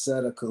got a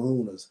set of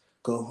kahunas.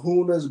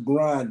 Kahunas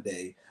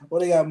grande. Well,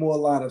 they got more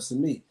lineups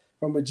than me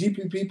from a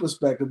GPP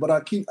perspective. But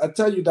I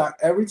tell you, Doc,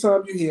 every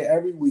time you hear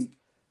every week,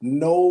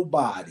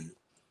 nobody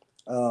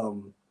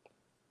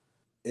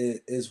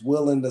is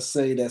willing to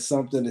say that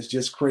something is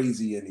just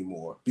crazy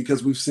anymore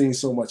because we've seen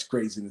so much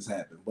craziness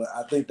happen. But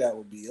I think that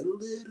would be a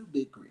little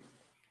bit crazy.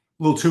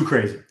 A little too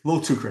crazy. A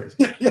little too crazy.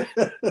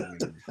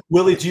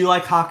 Willie, do you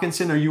like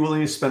Hawkinson? Are you willing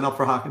to spend up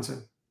for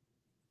Hawkinson?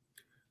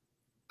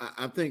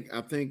 I think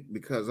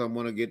because I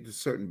want to get to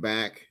certain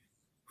back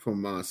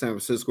from San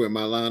Francisco in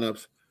my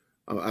lineups,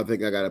 I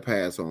think I got to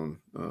pass on.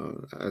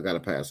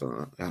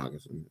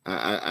 Hawkinson.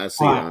 I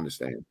see. Right. I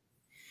understand.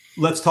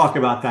 Let's talk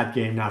about that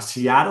game now.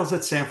 Seattle's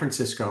at San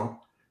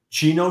Francisco.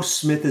 Geno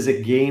Smith is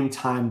a game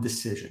time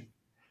decision.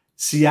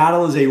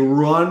 Seattle is a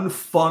run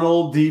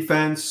funnel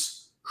defense.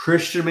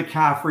 Christian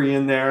McCaffrey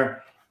in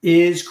there.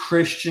 Is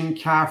Christian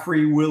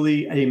McCaffrey,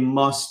 Willie, a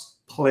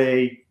must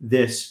play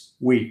this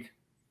week?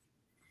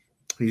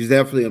 He's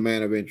definitely a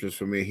man of interest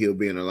for me. He'll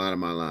be in a lot of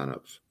my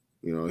lineups.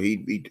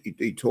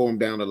 He tore him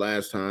down the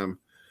last time.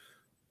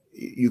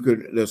 You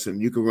could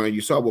run.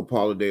 You saw what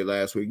Paula did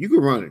last week. You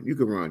can run it. You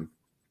can run on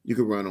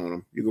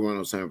him. You can run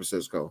on San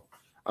Francisco.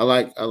 I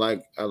like.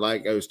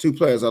 There's two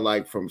players I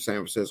like from San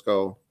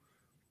Francisco.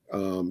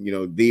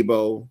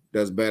 Debo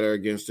does better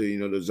against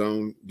the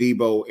zone.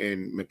 Debo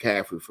and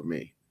McCaffrey for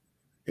me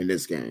in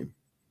this game.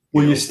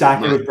 Will you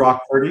stack it with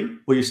Brock Purdy?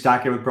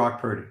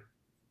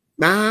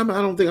 Nah,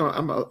 I don't think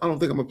I'm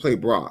gonna play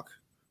Brock.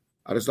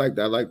 I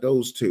like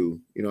those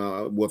two.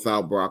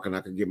 Without Brock, and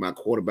I can get my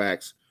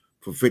quarterbacks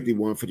for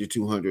 5,100,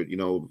 5,200.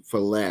 For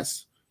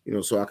less.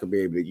 So I could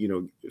be able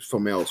to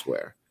from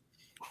elsewhere.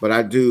 But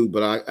I do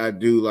like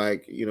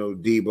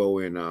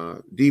Debo and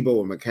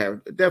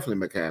McCaffrey.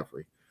 Definitely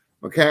McCaffrey.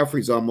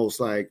 McCaffrey's almost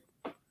like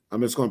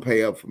I'm just going to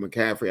pay up for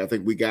McCaffrey. I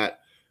think we got,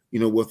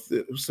 with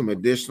some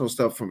additional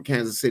stuff from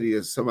Kansas City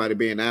as somebody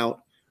being out.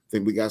 I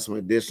think we got some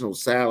additional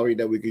salary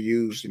that we could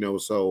use.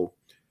 So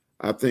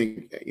I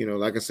think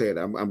like I said,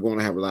 I'm going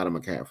to have a lot of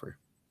McCaffrey.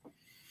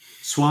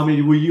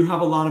 Swami, will you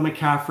have a lot of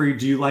McCaffrey?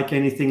 Do you like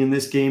anything in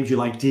this game? Do you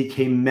like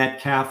DK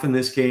Metcalf in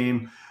this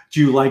game? Do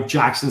you like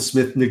Jackson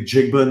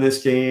Smith-Njigba in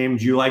this game?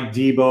 Do you like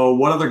Debo?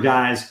 What other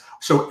guys?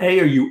 So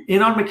A, are you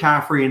in on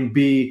McCaffrey? And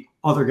B,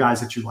 other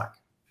guys that you like?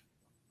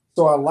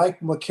 So I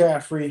like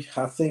McCaffrey.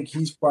 I think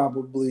he's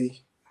probably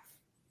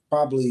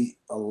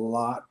a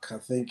lock. I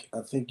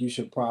think you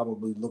should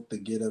probably look to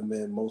get him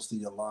in most of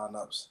your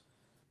lineups.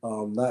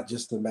 Not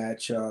just the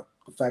matchup,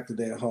 the fact that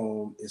they're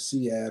home. It's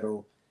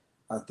Seattle.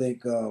 I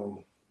think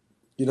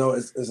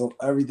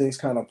everything's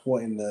kind of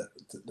pointing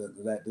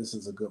that this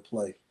is a good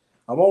play.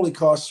 I'm only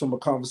cautious from a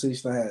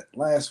conversation I had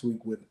last week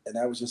and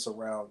that was just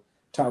around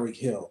Tyreek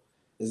Hill.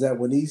 Is that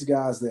when these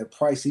guys, their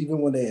price, even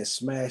when they're in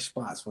smash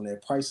spots, when their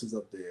price is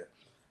up there,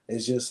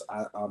 it's just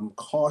I'm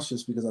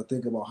cautious because I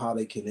think about how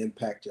they can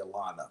impact your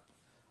lineup.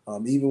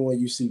 Even when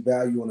you see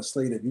value on the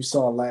slate, if you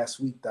saw last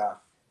week,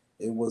 Doc,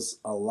 it was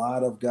a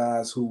lot of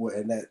guys who were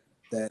in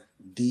that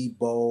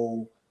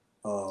Debo,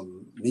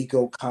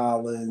 Nico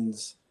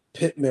Collins,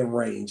 Pittman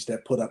range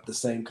that put up the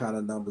same kind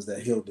of numbers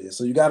that Hill did.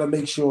 So you got to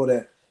make sure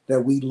that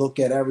we look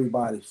at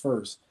everybody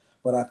first.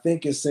 But I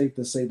think it's safe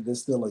to say that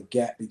there's still a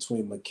gap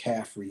between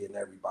McCaffrey and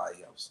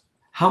everybody else.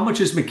 How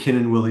much is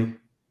McKinnon, Willie?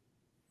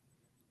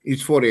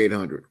 He's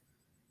 4,800.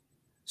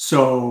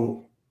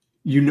 So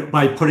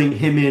by putting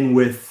him in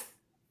with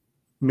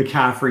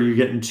McCaffrey, you're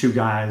getting two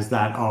guys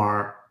that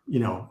are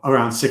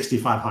around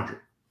 6,500.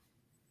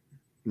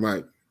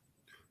 Right.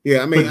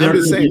 Yeah, I mean, But they're I'm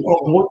just going to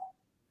saying.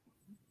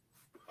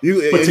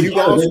 be but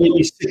together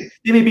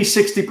they may be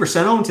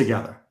 60% owned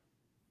together.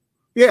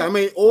 Yeah, I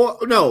mean, or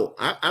no,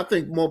 I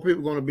think more people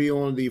are going to be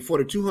on the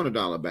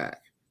 $4,200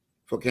 back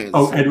for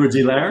Kansas City.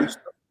 Edwards-Helaire?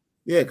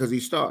 Yeah, because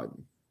he's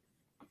starting.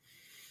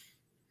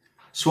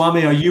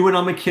 Swami, are you in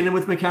on McKinnon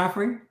with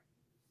McCaffrey?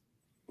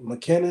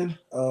 McKinnon.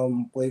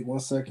 Wait 1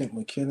 second.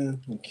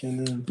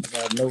 McKinnon.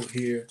 Got a note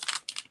here.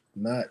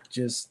 Not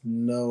just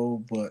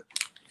no, but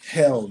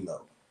hell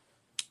no.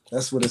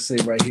 That's what it say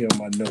right here on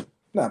my note.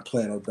 Not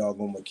playing no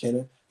doggone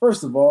McKinnon.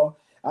 First of all,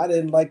 I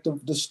didn't like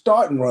the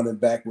starting running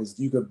back. Was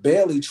you could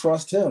barely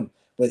trust him,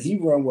 but he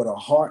run with a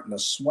heart and a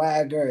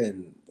swagger,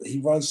 and he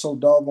runs so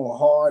doggone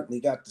hard, and he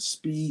got the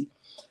speed.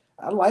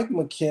 I like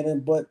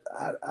McKinnon, but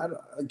I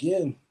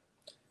again,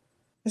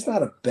 it's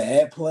not a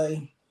bad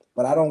play,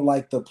 but I don't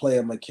like the play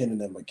of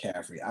McKinnon and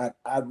McCaffrey.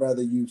 I'd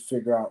rather you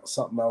figure out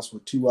something else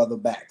with two other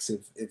backs.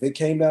 If it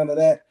came down to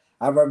that,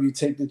 I'd rather you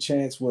take the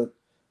chance with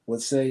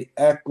say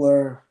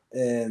Eckler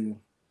and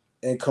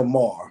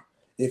Kamar.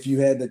 If you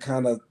had to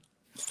kind of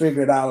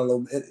figure it out a little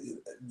bit,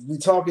 we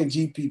talking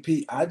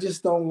GPP. I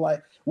just don't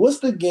like. What's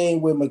the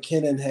game where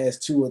McKinnon has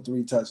 2 or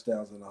 3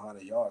 touchdowns and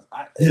 100 yards?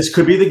 This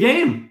could be the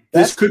game.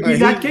 This could be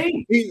that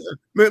game.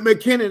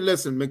 McKinnon,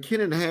 listen,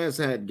 McKinnon has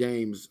had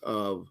games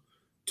of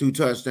 2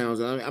 touchdowns.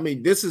 I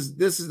mean, this is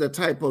the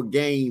type of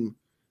game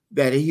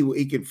that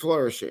he can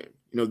flourish in.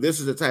 You know, this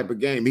is the type of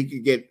game he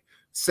could get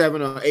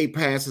 7 or 8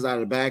 passes out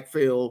of the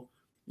backfield.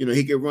 You know,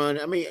 he could run.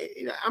 I mean,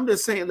 I'm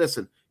just saying,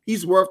 listen,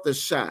 he's worth the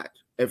shot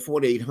at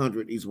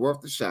 4,800. He's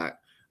worth the shot.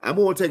 I'm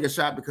going to take a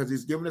shot because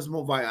he's giving us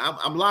more value.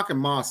 I'm locking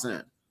Moss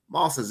in.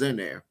 Moss is in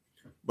there,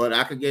 but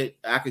I could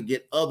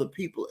get other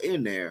people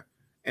in there.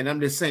 And I'm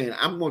just saying,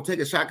 I'm going to take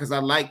a shot because I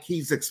like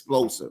he's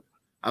explosive.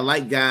 I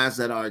like guys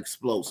that are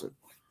explosive.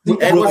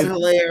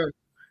 Edwards-Helaire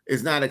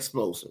is not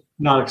explosive.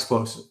 Not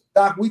explosive.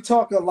 Doc, we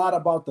talk a lot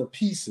about the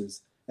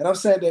pieces, and I'm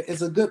saying that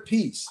it's a good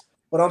piece,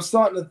 but I'm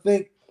starting to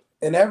think,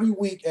 and every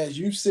week, as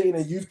you've seen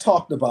and you've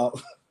talked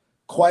about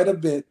quite a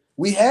bit,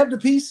 we have the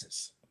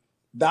pieces.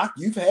 Doc,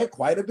 you've had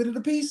quite a bit of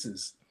the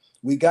pieces.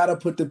 We got to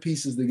put the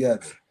pieces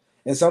together.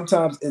 And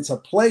sometimes it's a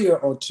player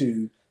or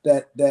two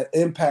that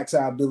impacts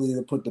our ability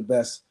to put the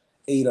best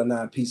 8 or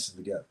 9 pieces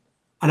together.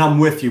 And I'm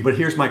with you, but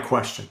here's my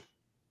question.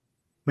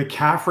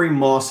 McCaffrey,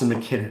 Moss, and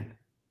McKinnon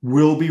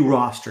will be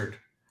rostered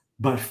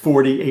by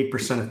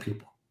 48% of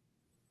people.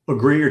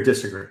 Agree or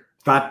disagree?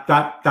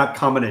 That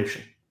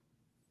combination.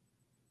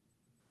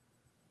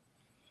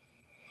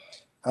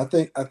 I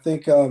think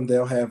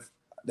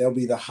they'll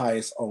be the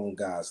highest owned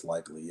guys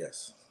likely,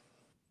 yes.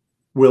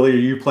 Willie, are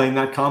you playing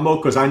that combo?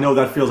 Because I know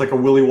that feels like a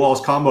Willie Walls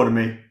combo to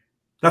me.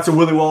 That's a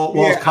Willie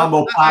Walls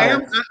combo.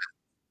 I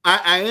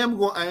am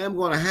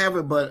going to have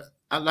it, but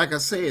like I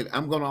said,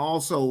 I'm going to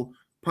also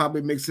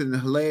probably mix in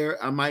Helaire.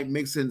 I might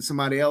mix in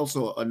somebody else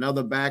or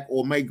another back,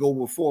 or may go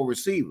with 4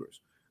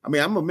 receivers. I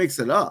mean, I'm gonna mix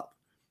it up,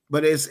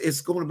 but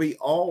it's going to be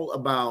all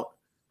about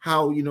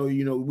how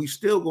we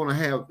still going to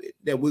have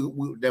that we're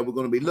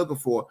going to be looking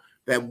for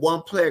that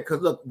one player.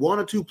 Because look, 1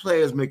 or 2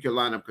 players make your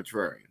lineup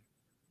contrarian.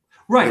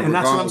 Right, and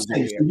that's what I'm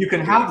saying. So you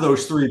can have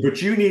those 3,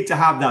 but you need to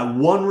have that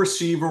one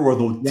receiver or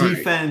the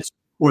defense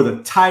or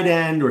the tight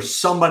end or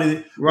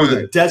somebody or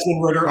the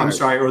Desmond Ritter. I'm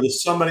sorry, or the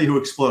somebody who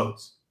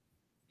explodes.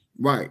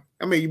 Right.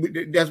 I mean,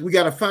 we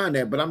got to find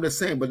that. But I'm just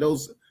saying. But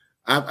those,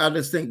 I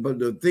just think. But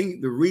the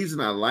reason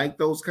I like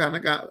those kind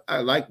of guys, I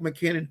like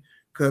McKinnon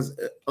because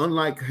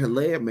unlike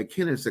Helaire,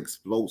 McKinnon's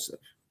explosive.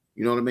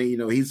 You know what I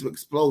mean? He's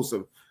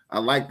explosive. I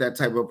like that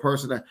type of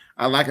person.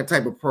 I like a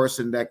type of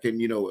person that can,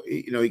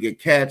 he can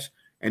catch.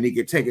 And he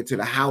could take it to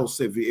the house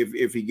if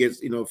he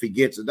gets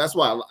it. That's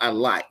why I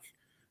like.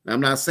 Now,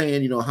 I'm not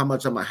saying, how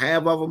much I'm going to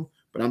have of them,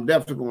 but I'm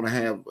definitely going to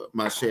have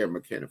my share of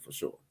McKinnon for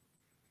sure.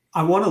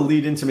 I want to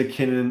lead into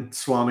McKinnon,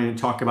 Swami, and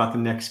talk about the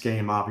next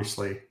game,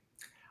 obviously.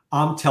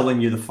 I'm telling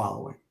you the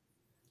following.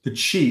 The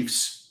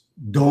Chiefs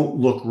don't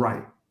look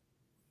right.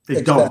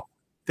 They don't.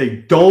 They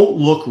don't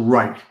look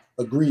right.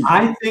 Agreed.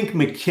 I think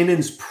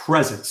McKinnon's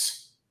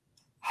presence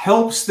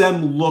helps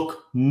them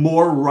look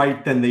more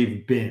right than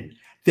they've been.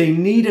 They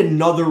need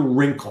another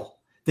wrinkle.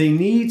 They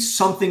need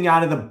something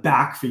out of the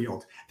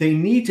backfield. They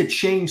need to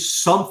change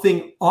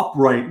something up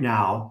right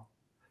now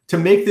to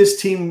make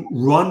this team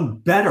run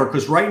better.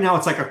 Because right now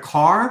it's like a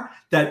car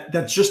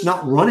that's just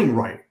not running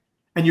right.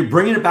 And you're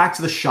bringing it back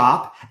to the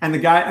shop, and the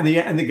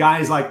guy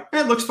is like,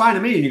 it looks fine to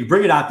me. And you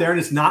bring it out there, and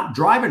it's not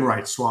driving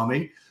right,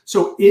 Swami.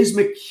 So is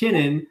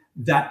McKinnon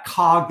that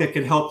cog that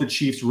can help the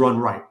Chiefs run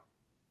right?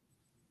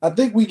 I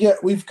think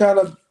we've kind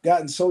of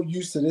gotten so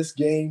used to this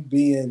game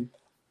being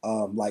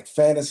like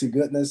fantasy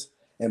goodness,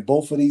 and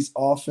both of these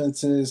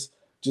offenses,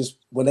 just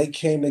when they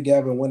came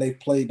together and when they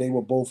played, they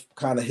were both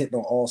kind of hitting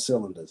on all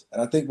cylinders.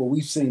 And I think what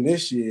we've seen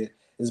this year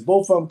is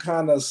both of them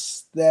kind of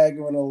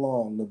staggering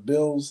along. The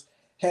Bills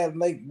had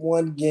like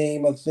 1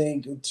 game, I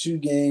think, or 2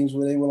 games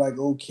where they were like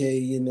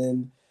okay, and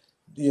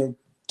then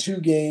 2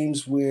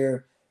 games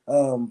where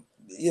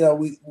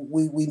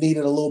we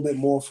needed a little bit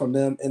more from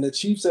them, and the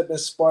Chiefs have been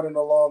sputtering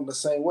along the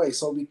same way.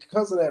 So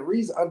because of that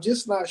reason, I'm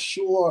just not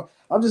sure.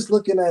 I'm just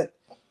looking at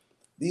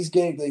these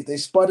games. They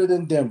sputtered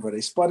in Denver.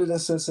 They sputtered in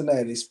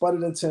Cincinnati. They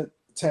sputtered in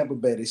Tampa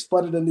Bay. They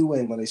sputtered in New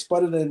England. They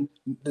sputtered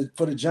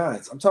for the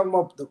Giants. I'm talking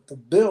about the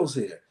Bills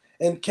here.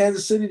 And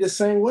Kansas City the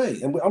same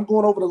way. And I'm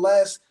going over the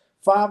last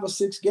 5 or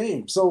 6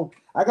 games. So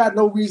I got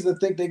no reason to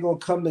think they're going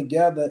to come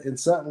together and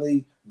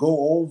suddenly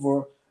go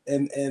over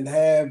and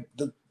have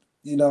the,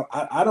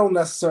 I don't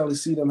necessarily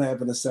see them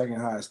having the second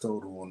highest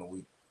total on the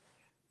week.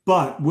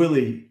 But,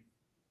 Willie,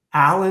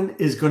 Allen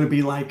is going to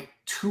be like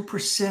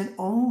 2%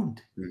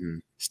 owned. Mm-hmm.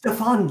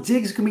 Stephon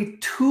Diggs is going to be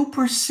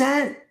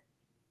 2%.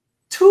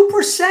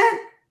 2%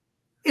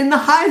 in the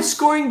highest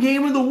scoring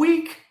game of the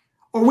week.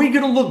 Are we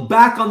going to look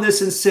back on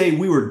this and say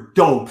we were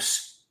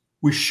dopes?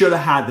 We should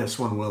have had this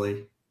one,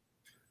 Willie.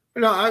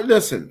 No,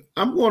 listen.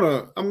 I'm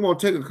gonna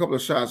take a couple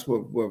of shots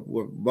with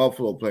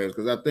Buffalo players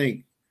because I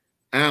think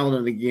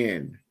Allen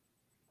again.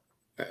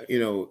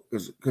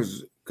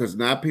 Because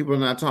now people are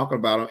not talking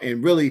about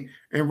him,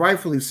 and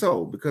rightfully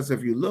so. Because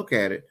if you look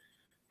at it,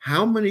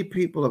 how many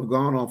people have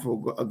gone off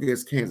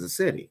against Kansas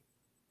City?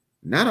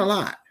 Not a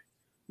lot.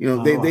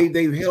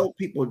 They've held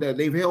people down.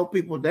 They've held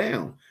people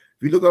down.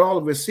 If you look at all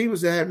the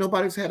receivers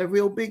nobody's had a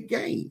real big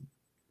game.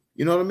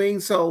 You know what I mean?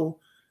 So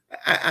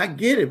I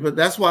get it, but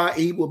that's why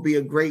he will be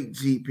a great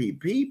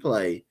GPP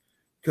play.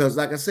 Because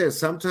like I said,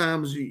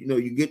 sometimes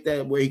you get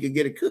that where he could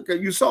get a cooker.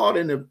 You saw it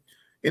in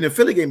the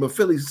Philly game, but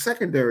Philly's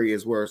secondary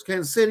is worse.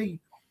 Kansas City,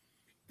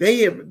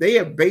 they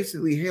have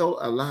basically held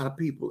a lot of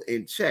people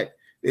in check.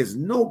 There's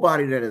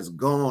nobody that has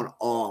gone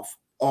off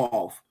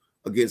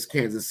against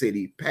Kansas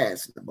City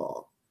passing the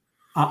ball.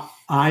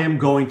 I am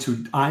going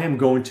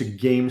to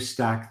game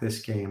stack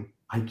this game.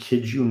 I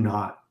kid you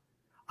not.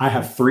 I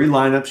have 3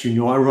 lineups.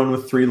 I run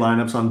with 3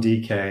 lineups on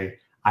DK.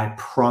 I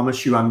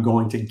promise you I'm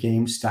going to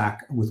game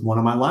stack with one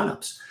of my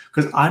lineups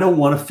because I don't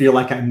want to feel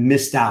like I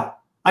missed out.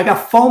 I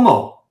got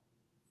FOMO.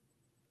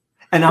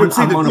 And I'm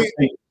going to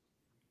think.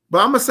 But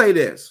I'm going to say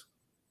this,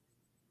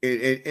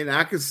 and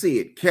I can see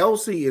it.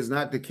 Kelsey is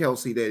not the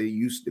Kelsey that he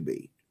used to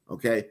be,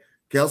 okay?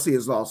 Kelsey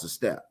has lost a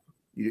step.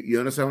 You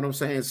understand what I'm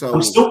saying? So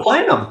I'm still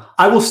playing them.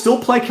 I will still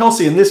play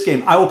Kelsey in this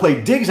game. I will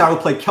play Diggs. I will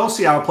play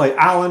Kelsey. I will play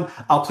Allen.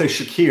 I'll play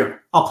Shakir.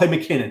 I'll play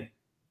McKinnon.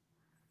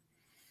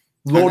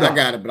 I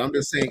got it, but I'm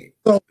just saying.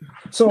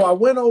 So I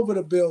went over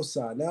the Bills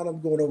side. Now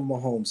I'm going over my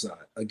home side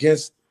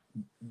against.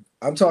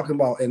 I'm talking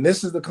about, and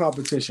this is the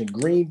competition.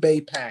 Green Bay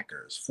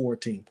Packers,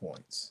 14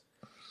 points.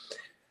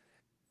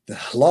 The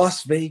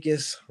Las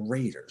Vegas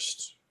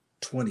Raiders,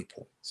 20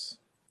 points.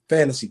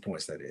 Fantasy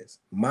points, that is.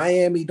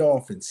 Miami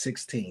Dolphins,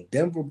 16.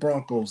 Denver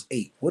Broncos,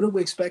 8. What are we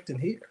expecting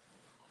here?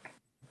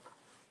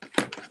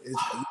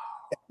 It's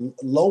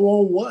low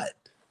on what?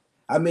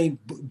 I mean,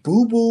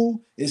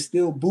 boo-boo is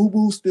still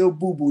boo-boo,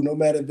 no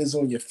matter if it's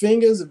on your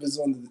fingers, if it's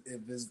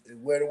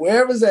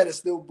wherever it's at, it's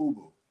still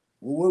boo-boo.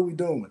 Well, what are we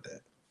doing with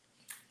that?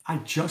 I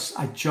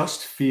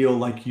just feel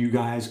like you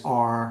guys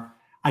are,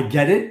 I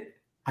get it.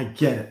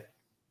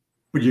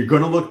 But you're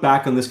going to look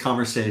back on this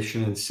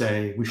conversation and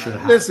say we should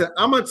have. Listen,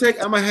 I'm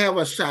gonna have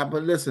a shot.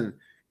 But listen,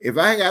 if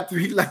I got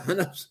 3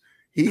 lineups,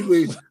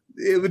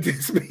 it would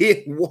just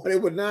be one.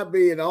 It would not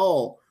be at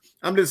all.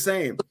 I'm just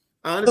saying.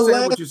 I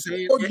understand what you're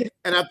saying,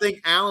 and I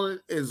think Allen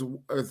is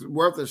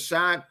worth a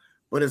shot,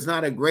 but it's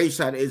not a great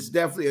shot. It's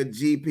definitely a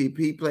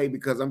GPP play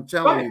because I'm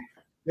telling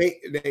you,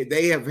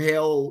 they have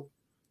held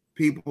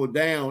people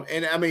down.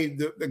 And I mean,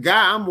 the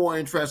guy I'm more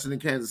interested in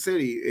Kansas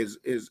City is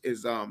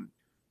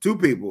 2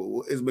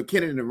 people is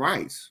McKinnon and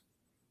Rice.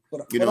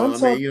 But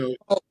the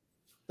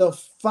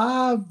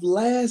 5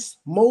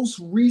 most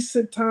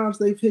recent times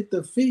they've hit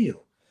the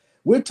field.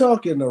 We're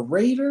talking the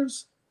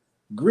Raiders,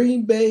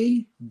 Green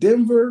Bay,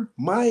 Denver,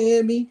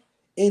 Miami,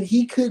 and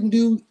he couldn't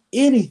do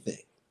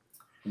anything.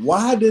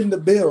 Why didn't the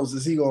Bills?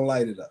 Is he gonna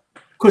light it up?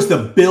 Because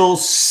the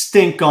Bills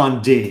stink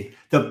on D.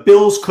 The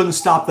Bills couldn't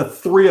stop the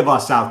 3 of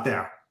us out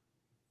there.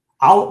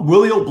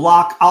 Willie will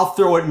block. I'll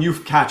throw it, and you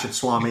catch it,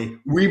 Swami.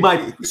 We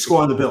might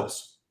score on the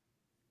Bills.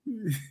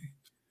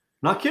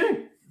 Not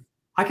kidding.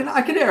 I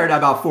can air it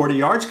about 40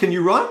 yards. Can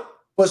you run?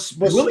 But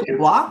Willie can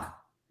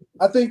block.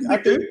 I think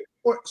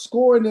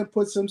scoring it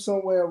puts him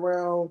somewhere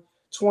around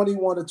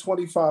 21 to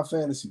 25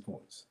 fantasy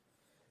points.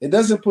 It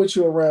doesn't put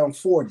you around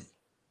 40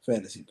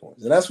 fantasy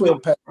points. And that's where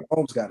Patrick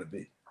Mahomes got to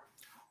be.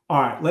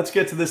 All right, let's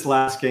get to this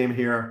last game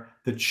here.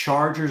 The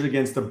Chargers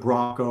against the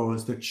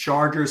Broncos. The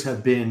Chargers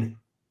have been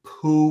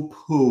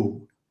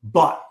poo-poo,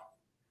 but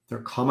they're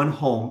coming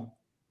home.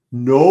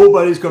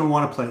 Nobody's going to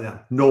want to play them.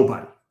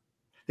 Nobody.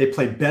 They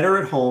play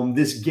better at home.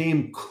 This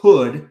game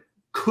could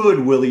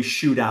Willie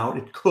shoot out.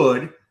 It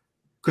could,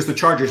 because the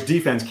Chargers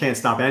defense can't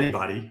stop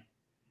anybody.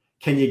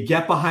 Can you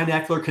get behind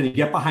Eckler? Can you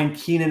get behind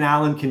Keenan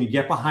Allen? Can you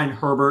get behind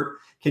Herbert?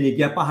 Can you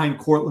get behind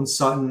Cortland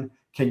Sutton?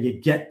 Can you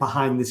get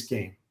behind this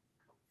game?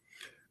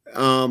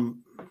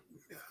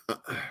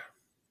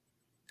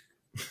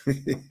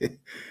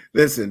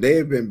 Listen, they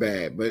have been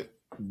bad, but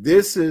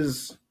this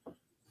is.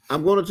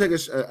 I'm going to take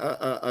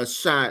a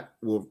shot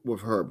with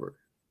Herbert.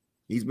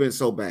 He's been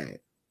so bad.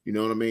 You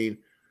know what I mean?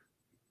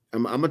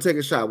 I'm gonna take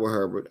a shot with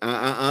Herbert.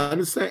 I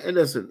understand. And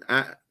listen,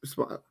 I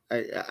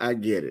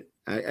get it.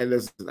 I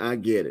listen. I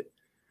get it.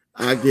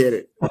 I get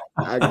it.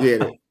 I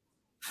get it.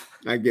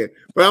 I get it.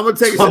 But I'm gonna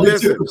take a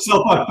listen.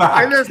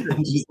 Hey, listen.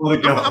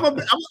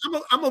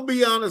 I'm gonna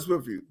be honest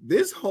with you.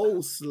 This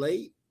whole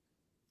slate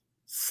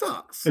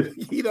sucks.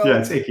 You know. Yeah,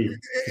 it's icky.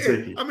 It's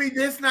icky. I mean,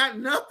 there's not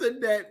nothing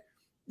that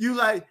you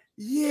like.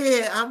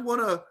 Yeah, I'm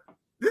gonna.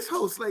 This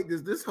whole slate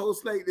is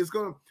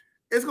gonna.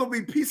 It's gonna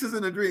be pieces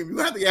in a dream. You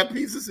have to have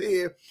pieces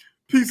here,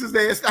 pieces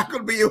there. It's not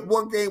gonna be in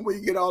one game where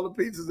you get all the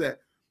pieces there.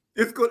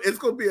 It's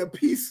gonna be a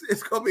piece.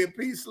 It's gonna be a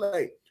piece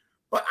slate.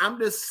 But I'm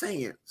just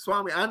saying,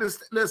 Swami. I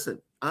understand.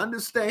 Listen, I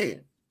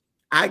understand.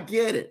 I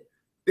get it.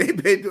 They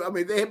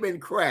have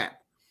been crap.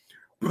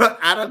 But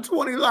out of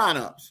 20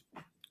 lineups,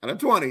 I'm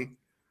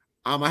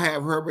gonna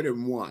have Herbert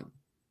in one.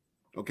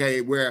 Okay,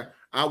 where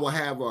I will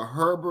have a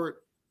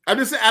Herbert. I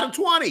just said out of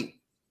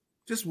 20,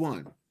 just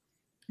one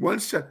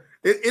shot.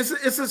 It's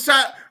a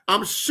shot.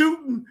 I'm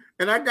shooting,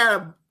 and I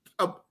got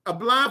a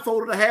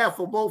blindfold and a half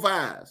for both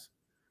eyes.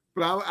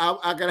 But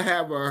I gotta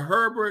have a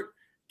Herbert,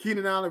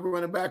 Keenan Allen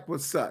running back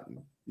with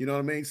Sutton. You know what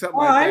I mean?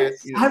 Something all like right.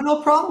 that. You know? I have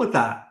no problem with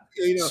that.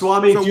 You know,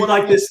 Swami, do you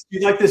like this? Do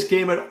you like this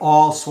game at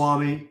all,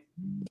 Swami?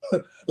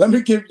 Let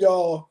me give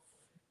y'all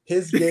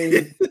his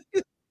game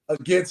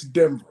against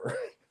Denver,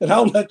 and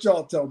I'll let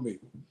y'all tell me.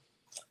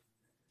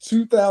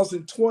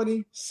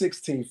 2020,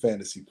 16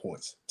 fantasy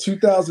points.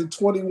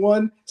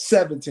 2021,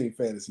 17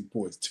 fantasy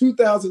points.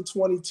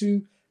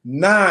 2022,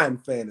 9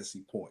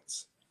 fantasy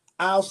points.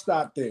 I'll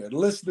stop there.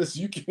 Listeners,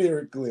 you can hear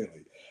it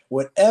clearly.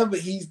 Whatever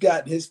he's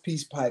got in his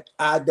peace pipe,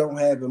 I don't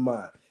have in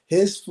mind.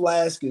 His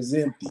flask is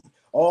empty.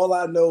 All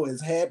I know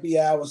is happy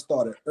hour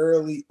started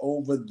early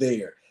over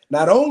there.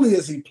 Not only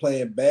is he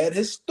playing bad,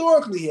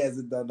 historically he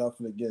hasn't done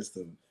nothing against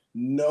him.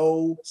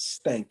 No,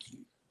 thank you.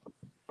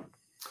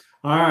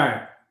 All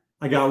right.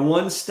 I got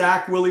one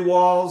stack Willie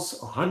Walls,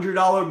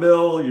 $100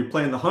 bill. You're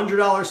playing the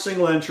 $100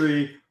 single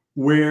entry.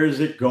 Where's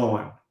it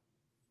going?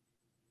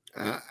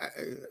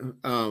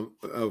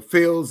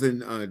 Fields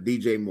and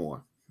DJ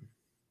Moore.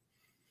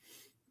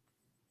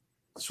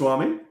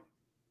 Swami?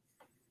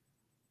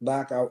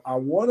 Doc, I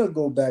want to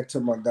go back to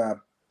my guy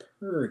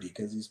Purdy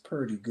because he's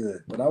pretty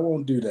good, but I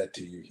won't do that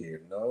to you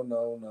here. No,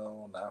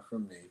 not for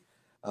me.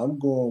 I'm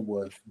going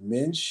with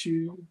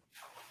Minshew.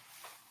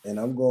 And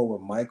I'm going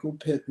with Michael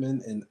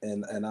Pittman,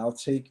 and I'll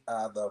take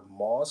either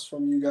Moss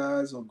from you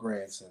guys or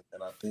Granson.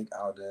 And I think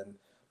I'll then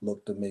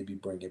look to maybe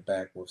bring it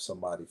back with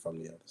somebody from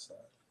the other side.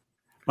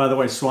 By the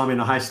way, Swami, in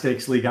a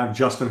high-stakes league, I have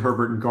Justin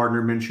Herbert and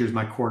Gardner Minshew as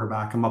my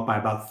quarterback. I'm up by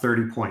about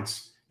 30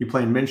 points. You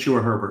playing Minshew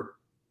or Herbert?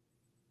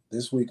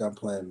 This week I'm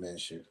playing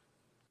Minshew.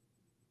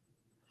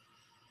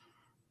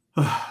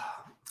 All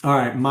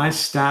right, my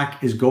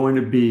stack is going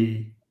to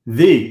be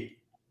the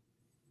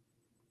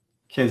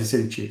Kansas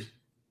City Chiefs.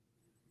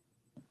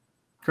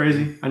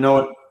 Crazy, I know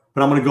it,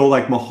 but I'm going to go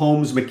like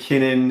Mahomes,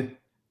 McKinnon,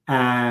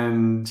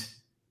 and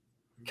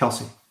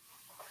Kelsey.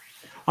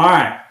 All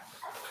right,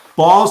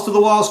 balls to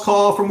the walls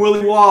call from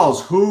Willie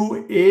Walls.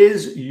 Who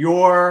is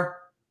your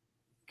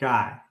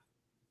guy?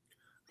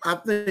 I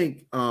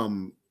think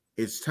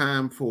it's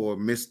time for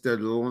Mr.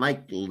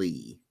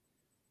 Likely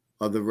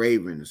of the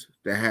Ravens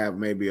to have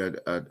maybe a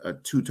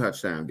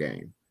 2-touchdown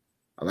game.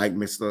 I like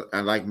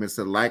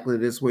Mr. Likely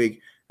this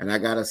week, and I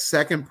got a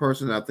second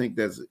person I think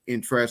that's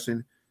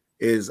interesting.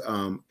 Is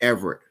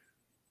Everett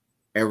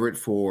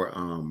for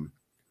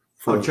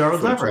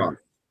Charles Everett.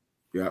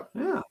 Yep.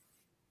 Yeah.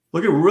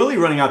 Look at really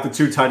running out the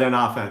 2 tight end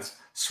offense.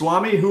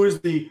 Swami, who is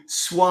the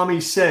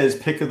Swami Says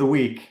pick of the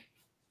week?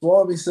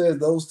 Swami says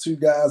those 2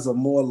 guys are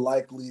more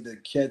likely to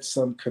catch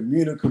some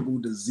communicable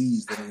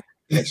disease than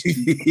catch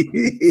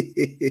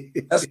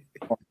That's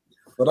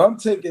but I'm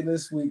taking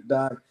this week,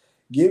 Doc.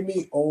 Give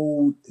me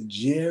old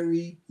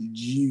Jerry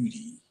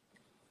Jeudy.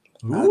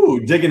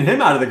 Ooh, digging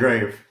him out of the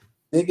grave.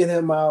 Digging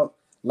him out.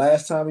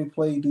 Last time he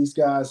played these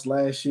guys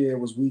last year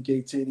was week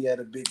 18. He had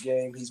a big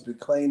game. He's been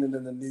claiming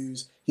in the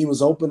news. He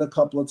was open a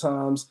couple of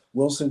times.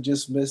 Wilson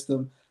just missed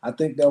him. I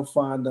think they'll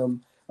find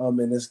him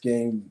in this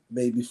game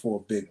maybe for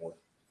a big one.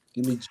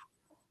 Give me.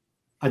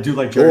 I do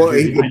like Jerry. Or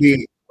he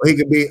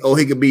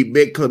could be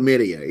big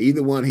chlamydia.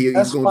 Either one, he's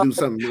going to do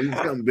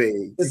something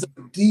big. It's a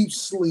deep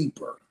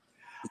sleeper.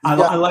 I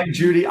like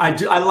Jeudy.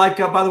 I like.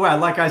 By the way, I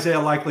like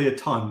Isaiah Likely a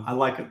ton. I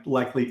like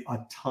Likely a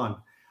ton.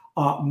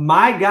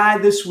 My guy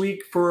this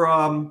week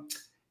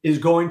is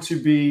going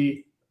to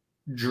be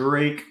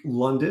Drake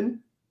London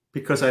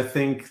because I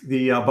think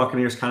the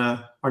Buccaneers kind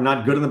of are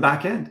not good in the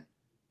back end.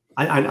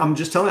 I'm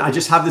just telling you, I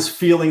just have this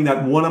feeling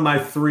that one of my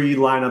 3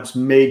 lineups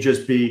may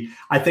just be,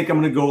 I think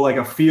I'm going to go like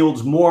a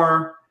Fields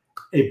Moore,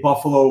 a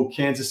Buffalo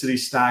Kansas City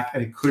stack,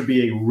 and it could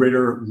be a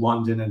Ritter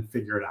London and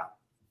figure it out.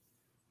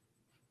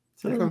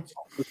 So,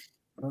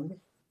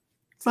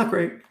 it's not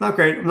great. Not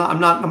great. I'm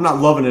not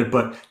loving it,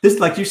 but this,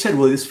 like you said,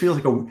 Willie, this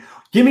feels like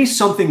give me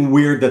something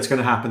weird that's going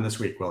to happen this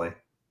week, Willie.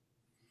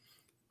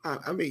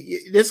 I mean,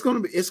 it's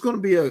going to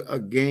be a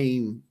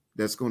game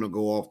that's going to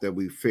go off that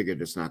we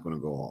figured it's not going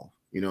to go off.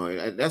 You know,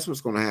 and that's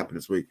what's going to happen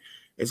this week.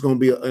 It's going to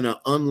be in an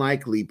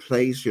unlikely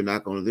place. You're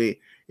not going to,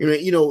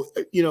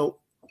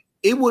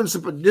 it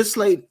wouldn't. This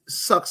slate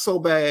sucks so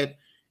bad.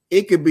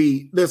 It could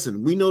be.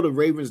 Listen, we know the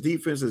Ravens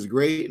defense is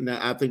great, and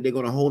I think they're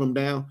going to hold them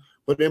down.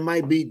 But there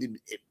might be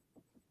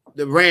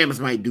the Rams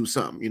might do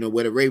something. You know,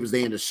 where the Ravens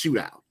they in a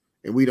shootout,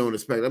 and we don't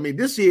expect. I mean,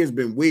 this year has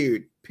been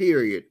weird.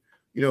 Period.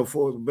 You know,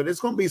 but it's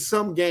going to be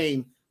some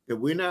game that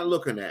we're not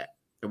looking at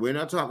and we're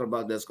not talking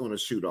about that's going to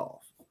shoot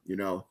off. You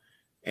know,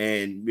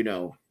 and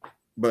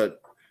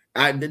but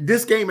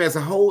this game as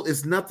a whole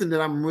is nothing that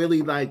I'm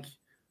really like.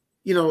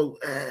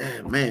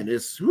 Man,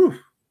 it's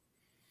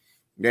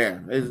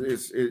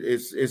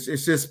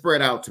just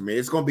spread out to me.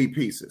 It's going to be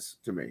pieces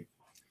to me.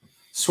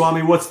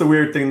 Swami, what's the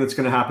weird thing that's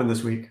going to happen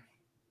this week?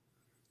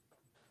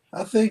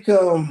 I think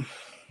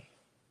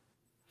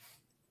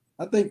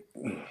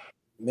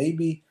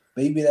maybe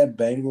that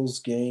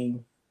Bengals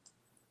game,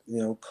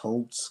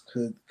 Colts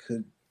could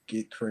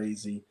get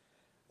crazy.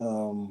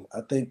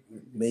 I think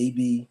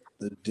maybe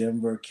the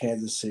Denver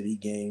Kansas City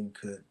game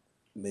could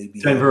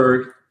maybe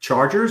Denver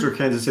Chargers or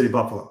Kansas City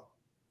Buffalo?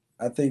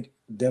 I think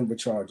Denver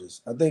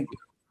Chargers. I think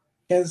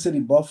Kansas City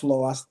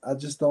Buffalo. I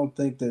just don't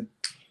think that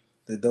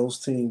those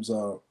teams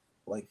are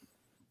like.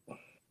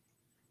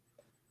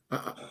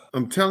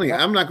 I'm telling you,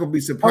 I'm not going to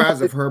be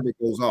surprised if Herbert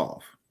goes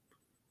off.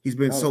 He's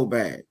been so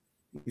bad.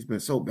 He's been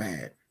so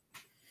bad.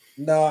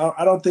 No,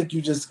 I don't think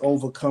you just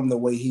overcome the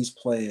way he's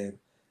playing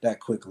that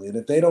quickly. And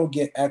if they don't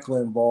get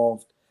Eckler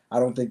involved, I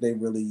don't think they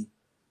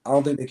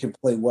can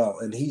play well.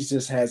 And he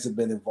just hasn't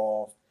been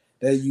involved.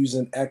 They're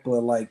using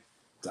Eckler like,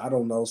 I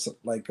don't know,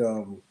 like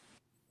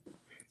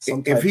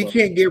if he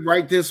can't get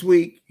right this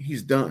week,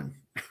 he's done.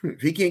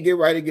 If he can't get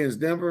right against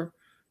Denver,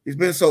 he's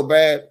been so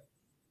bad.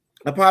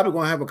 I'm probably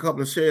going to have a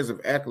couple of shares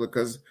of Eckler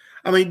because,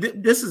 I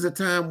mean, this is a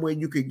time when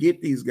you could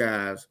get these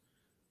guys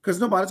because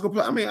nobody's going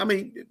to play. I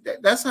mean,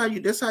 that's how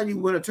you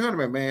win a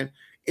tournament, man.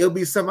 It'll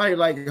be somebody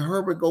like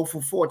Herbert go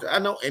for 4. I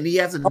know, and he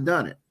hasn't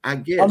done it. I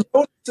get it. I'm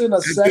noticing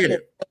a second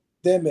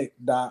pandemic,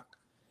 Doc.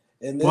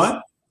 And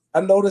what?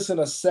 I'm noticing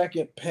a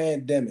second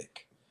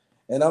pandemic,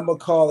 and I'm going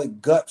to call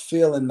it gut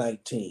feeling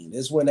 19.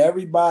 It's when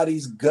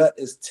everybody's gut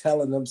is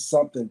telling them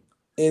something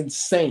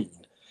insane.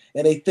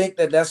 And they think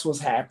that that's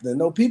what's happening.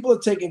 No, people are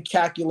taking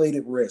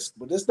calculated risk,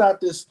 but it's not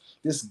this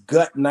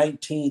gut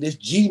 19, this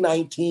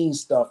G19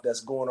 stuff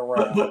that's going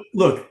around. But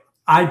look,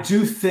 I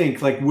do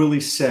think, like Willie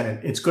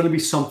said, it's going to be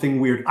something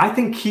weird. I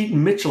think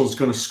Keaton Mitchell is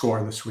going to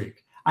score this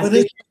week. But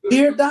it's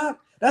weird, Doc.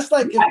 That's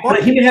like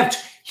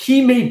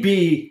he may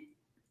be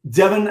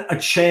Devin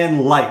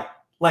Achan light.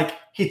 Like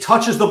he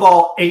touches the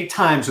ball 8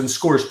 times and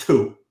scores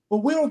 2.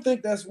 But we don't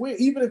think that's weird.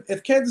 Even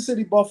if Kansas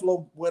City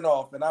Buffalo went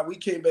off and we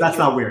came back, that's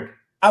not weird.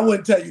 I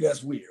wouldn't tell you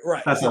that's weird,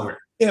 right? That's not weird.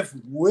 If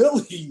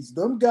Willie's,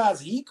 them guys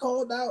he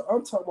called out,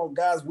 I'm talking about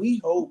guys we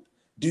hope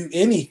do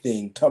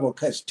anything, talking about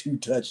catch 2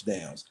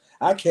 touchdowns.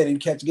 I can't even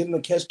get them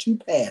to catch 2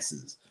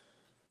 passes.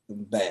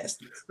 Them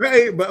bastards.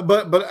 Right,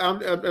 but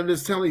I'm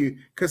just telling you,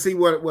 because see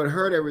what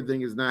hurt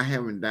everything is not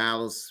having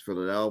Dallas,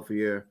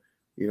 Philadelphia.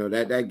 You know,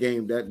 that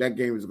game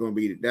is going to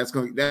be that's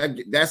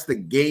the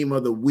game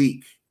of the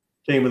week.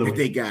 Game of the week.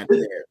 They got there.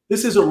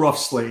 This is a rough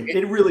slate.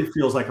 It really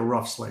feels like a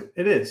rough slate.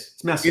 It is.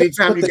 It's messy.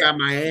 Anytime you got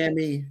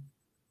Miami,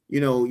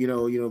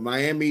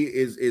 Miami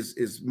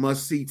is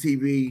must see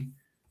TV.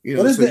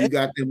 So you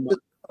got them.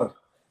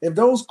 If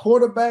those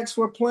quarterbacks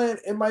were playing,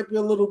 it might be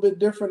a little bit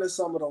different in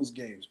some of those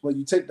games. But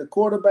you take the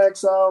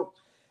quarterbacks out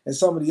and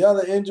some of the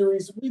other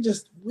injuries,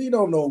 we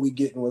don't know what we're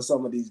getting with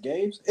some of these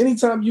games.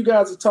 Anytime you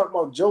guys are talking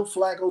about Joe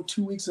Flacco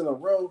 2 weeks in a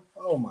row,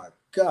 oh my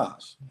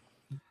gosh.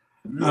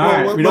 All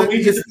right, we don't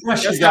need to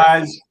discuss you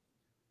guys.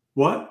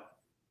 What?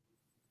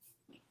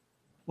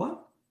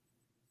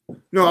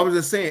 No, I was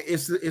just saying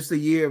it's the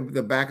year of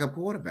the backup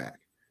quarterback.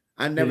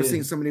 I've never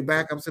seen so many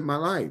backups in my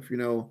life.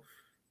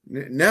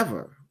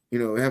 Never.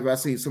 Have I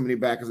seen so many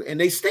backups, and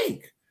they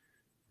stink.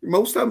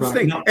 Most of them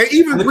stink. No, and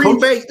even Green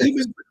Bay,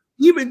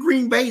 even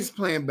Green Bay's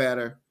playing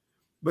better,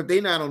 but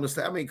they're not on the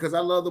side. I mean, because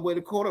I love the way I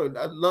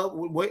love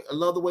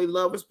the way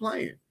Love is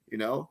playing.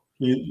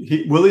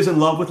 Willie's in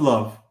love with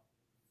Love.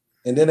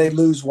 And then they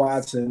lose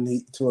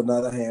Watson to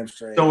another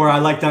hamstring. Don't worry, I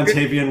like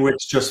Dontavian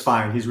Wicks just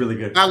fine. He's really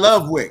good. I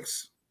love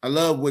Wicks. And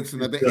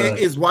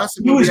is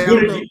Watson? He was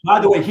good. By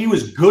the way, he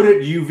was good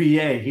at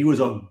UVA. He was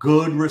a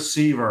good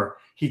receiver.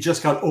 He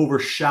just got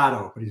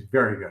overshadowed, but he's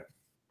very good.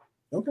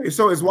 Okay.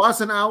 So is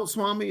Watson out,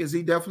 Swami? Is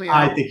he definitely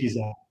out? I think he's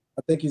out.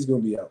 I think he's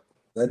going to be out.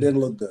 That didn't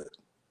look good.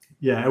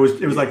 Yeah, it was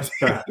like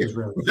that. It was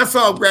really good. I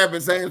saw him grab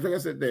his hands. I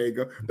said, there you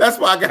go. That's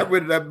why I got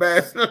rid of that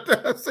bastard.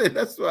 I said,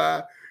 that's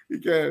why you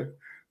can.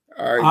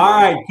 All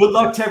right. Good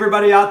luck to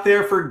everybody out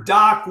there. For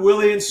Doc,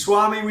 Willie, and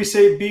Swami, we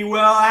say be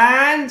well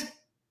and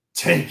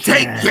take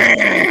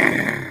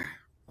care.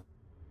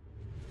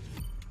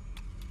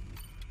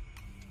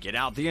 Get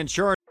out the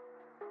insurance.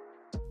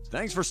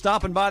 Thanks for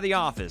stopping by the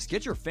office.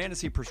 Get your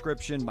fantasy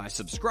prescription by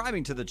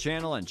subscribing to the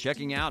channel and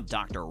checking out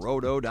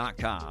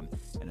drroto.com.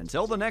 And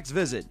until the next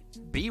visit,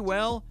 be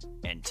well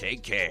and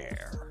take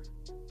care.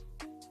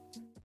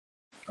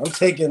 I'm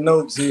taking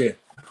notes here.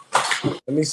 Let me